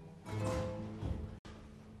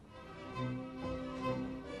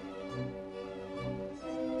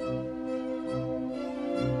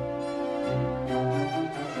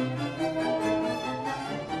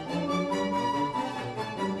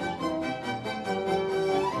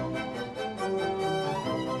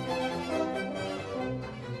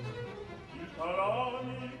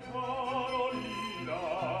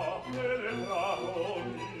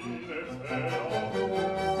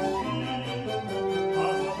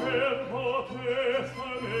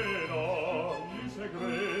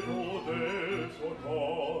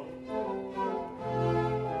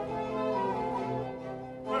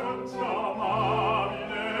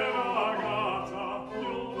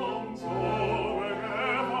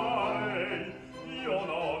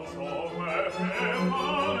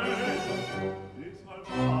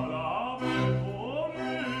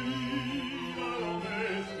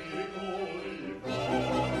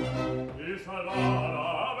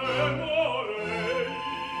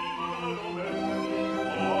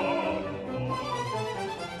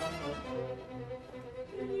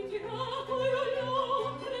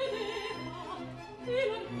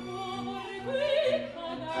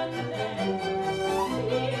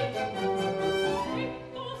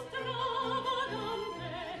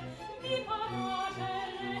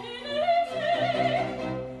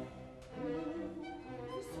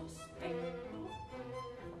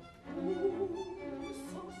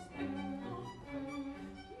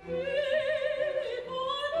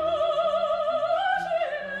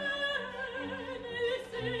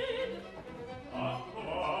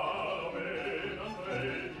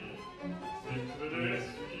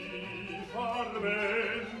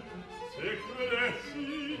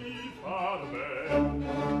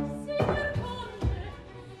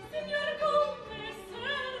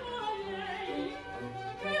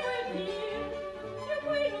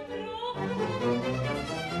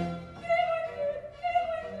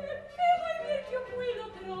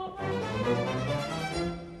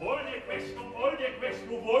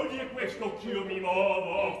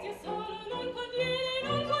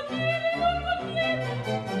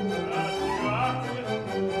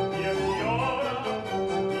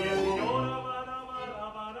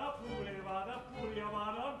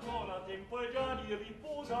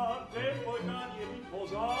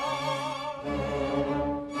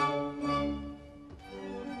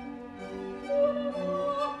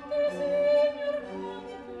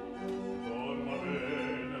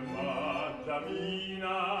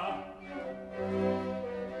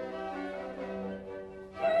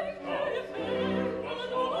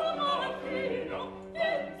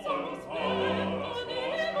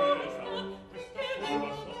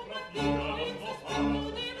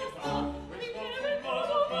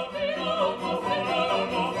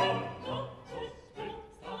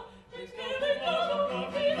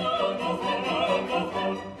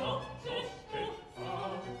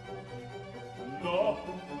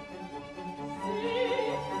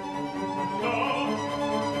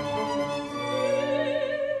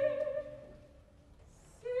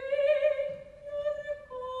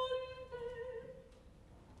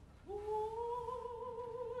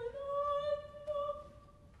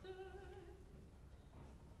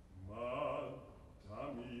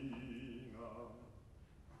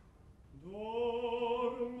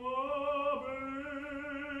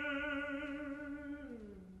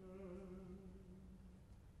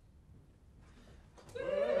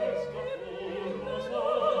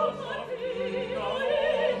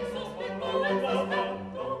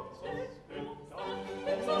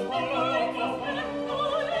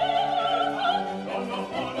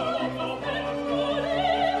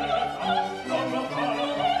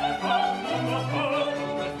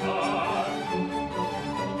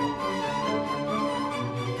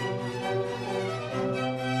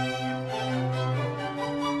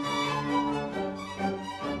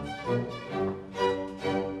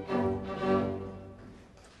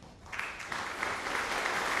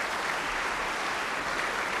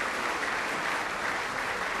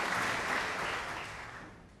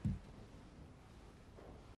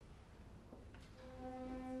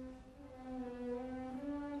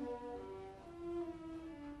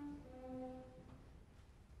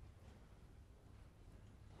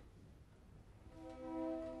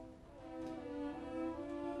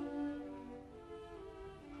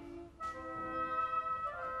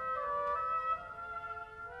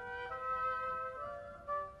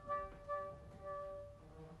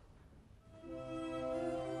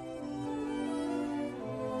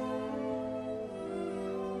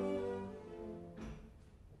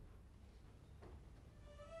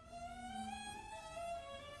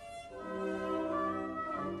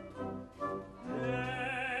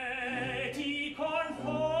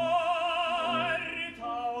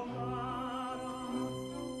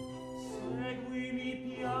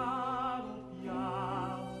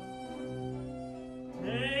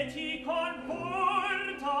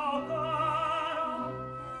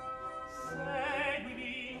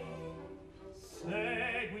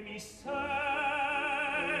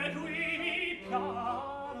 seguimi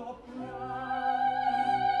piano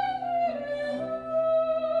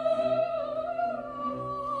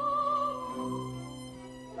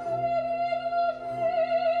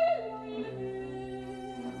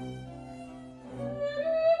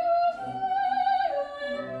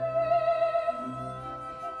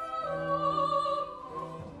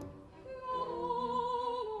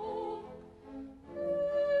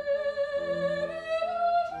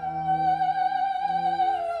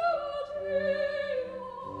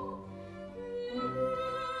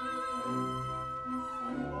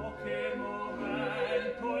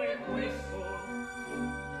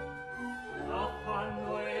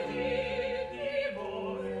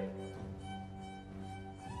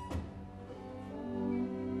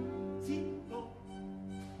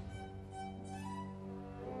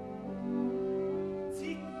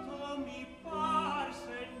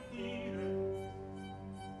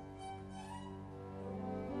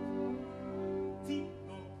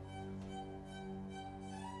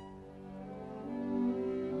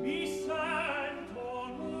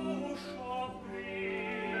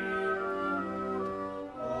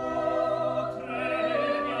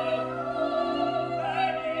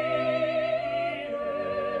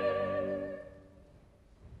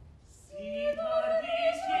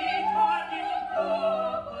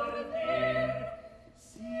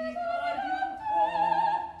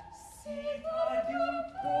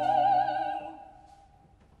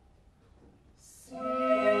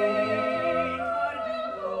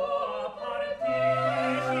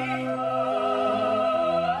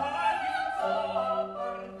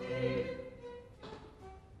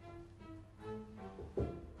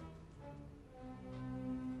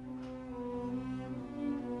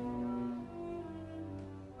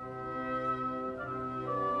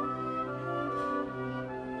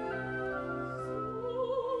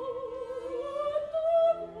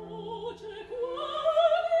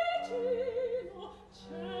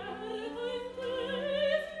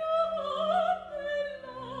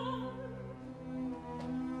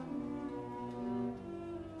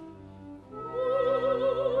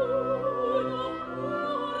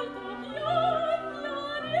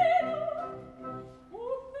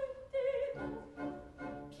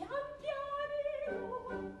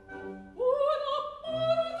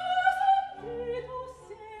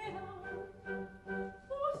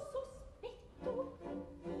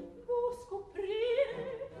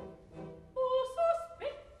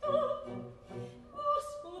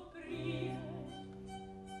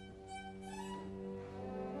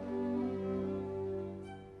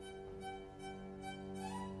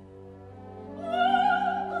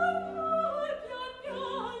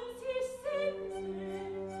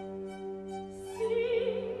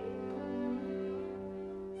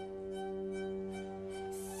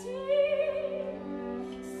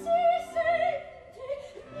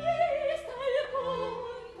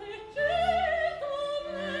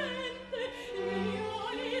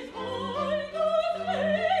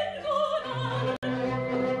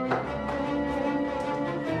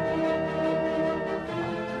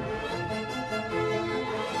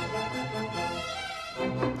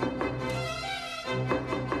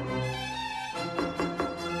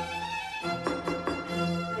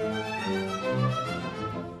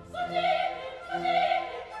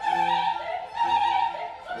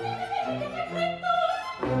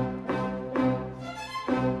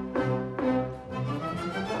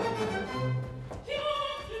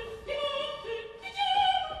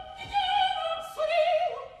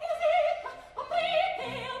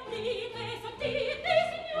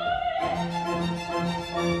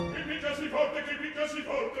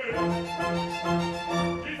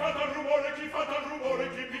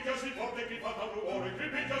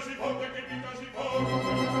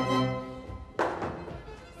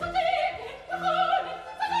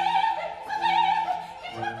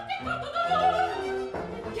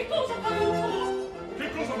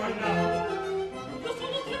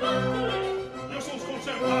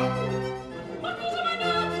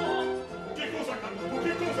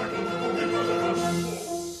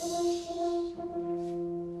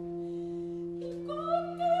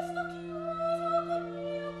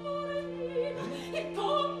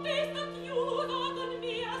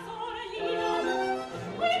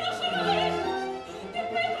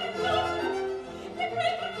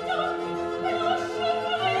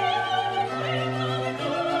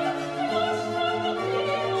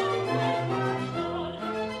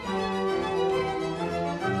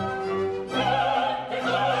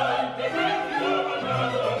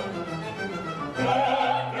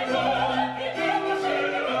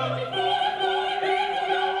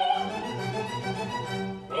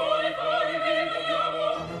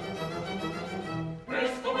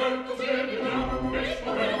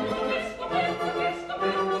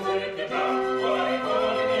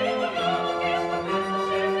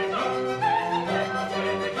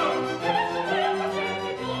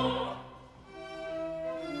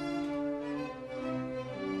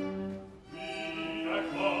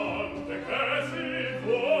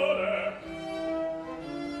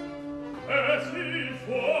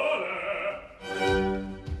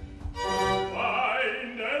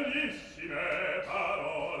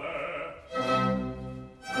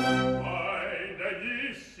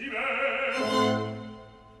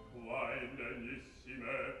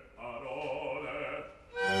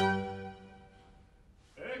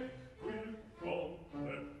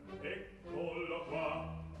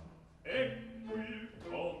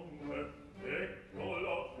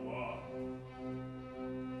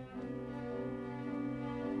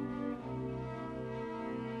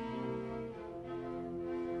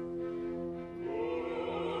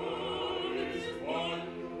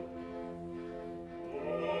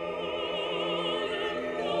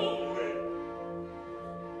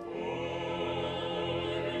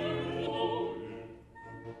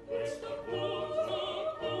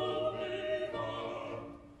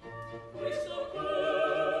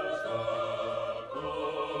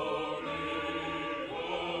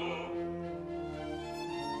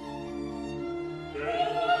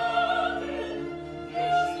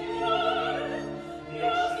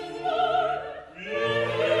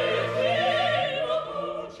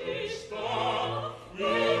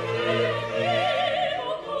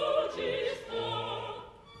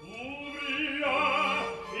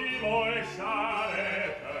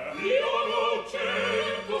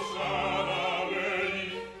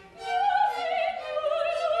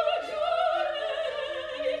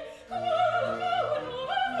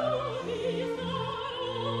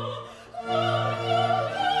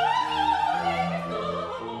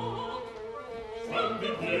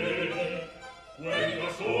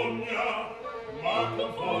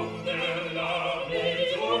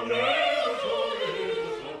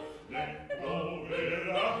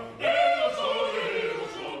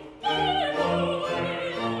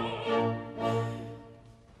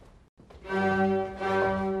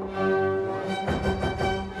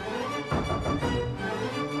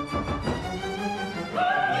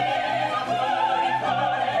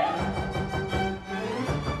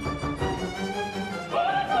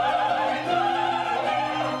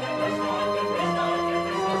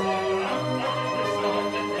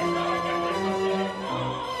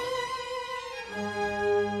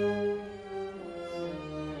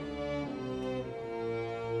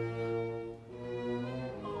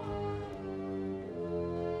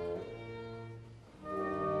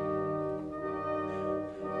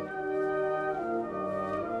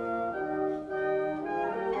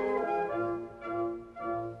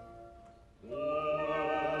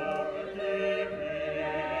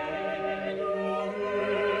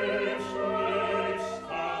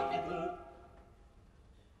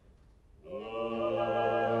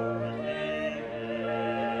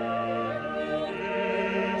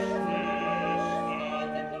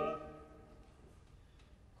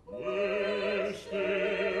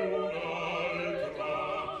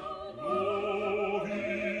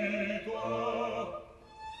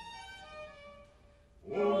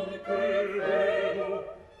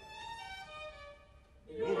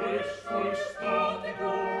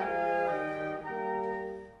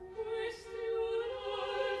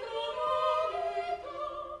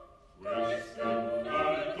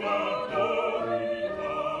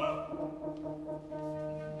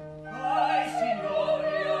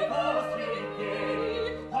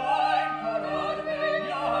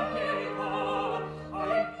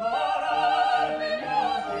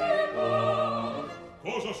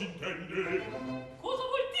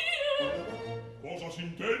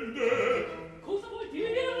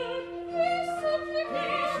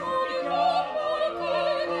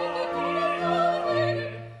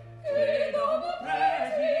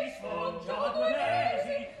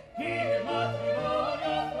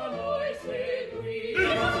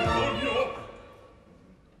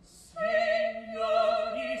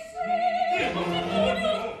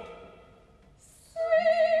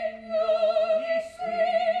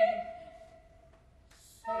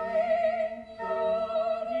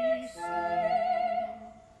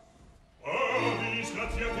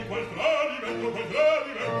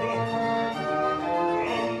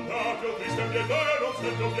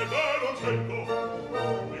sento pietà non sento.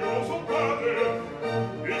 Io non son padre,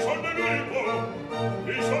 io son nemico,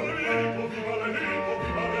 viva nemico,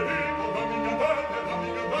 viva nemico, dammi gatate, dammi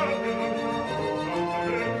gatate, dammi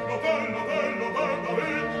gatate, lontano, lontano,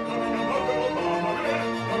 dammi gatate, lontano,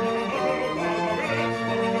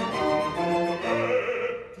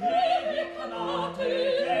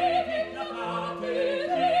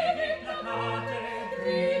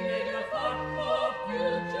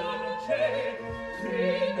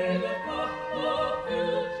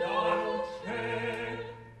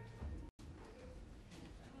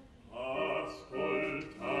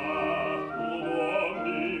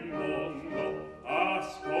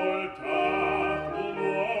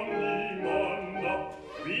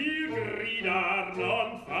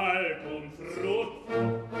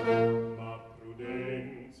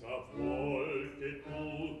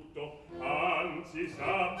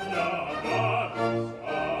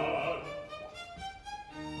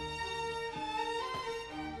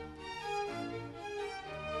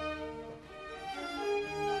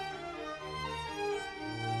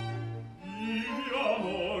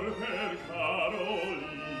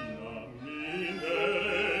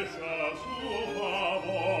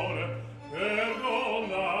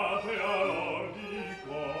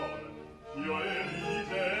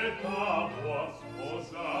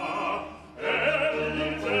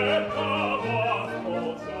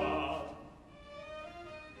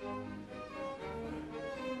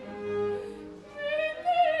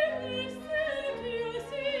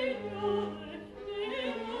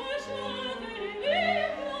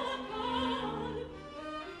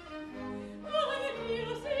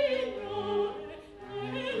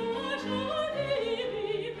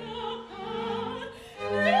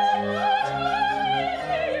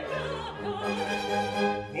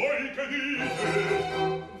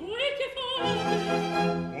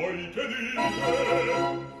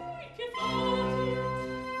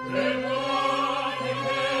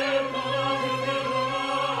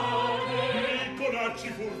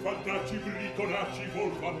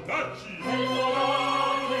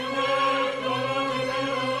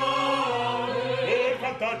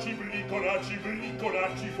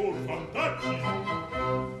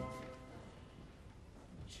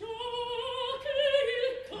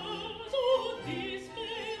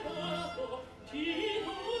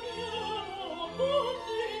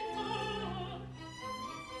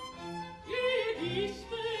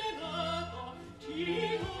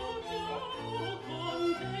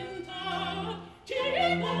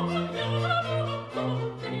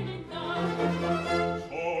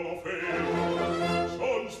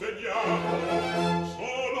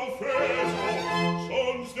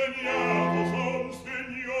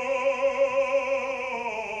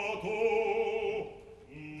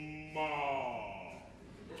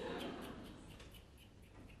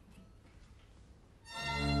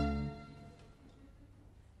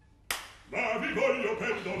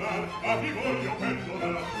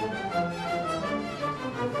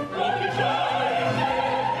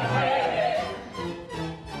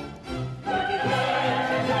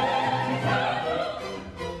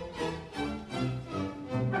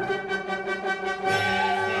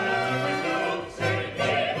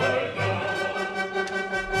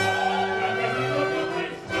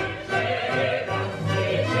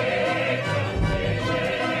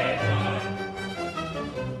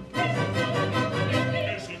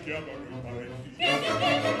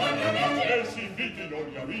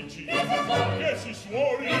 che si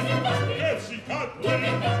suoni, che si canti,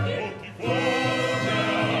 tutti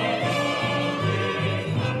fuori.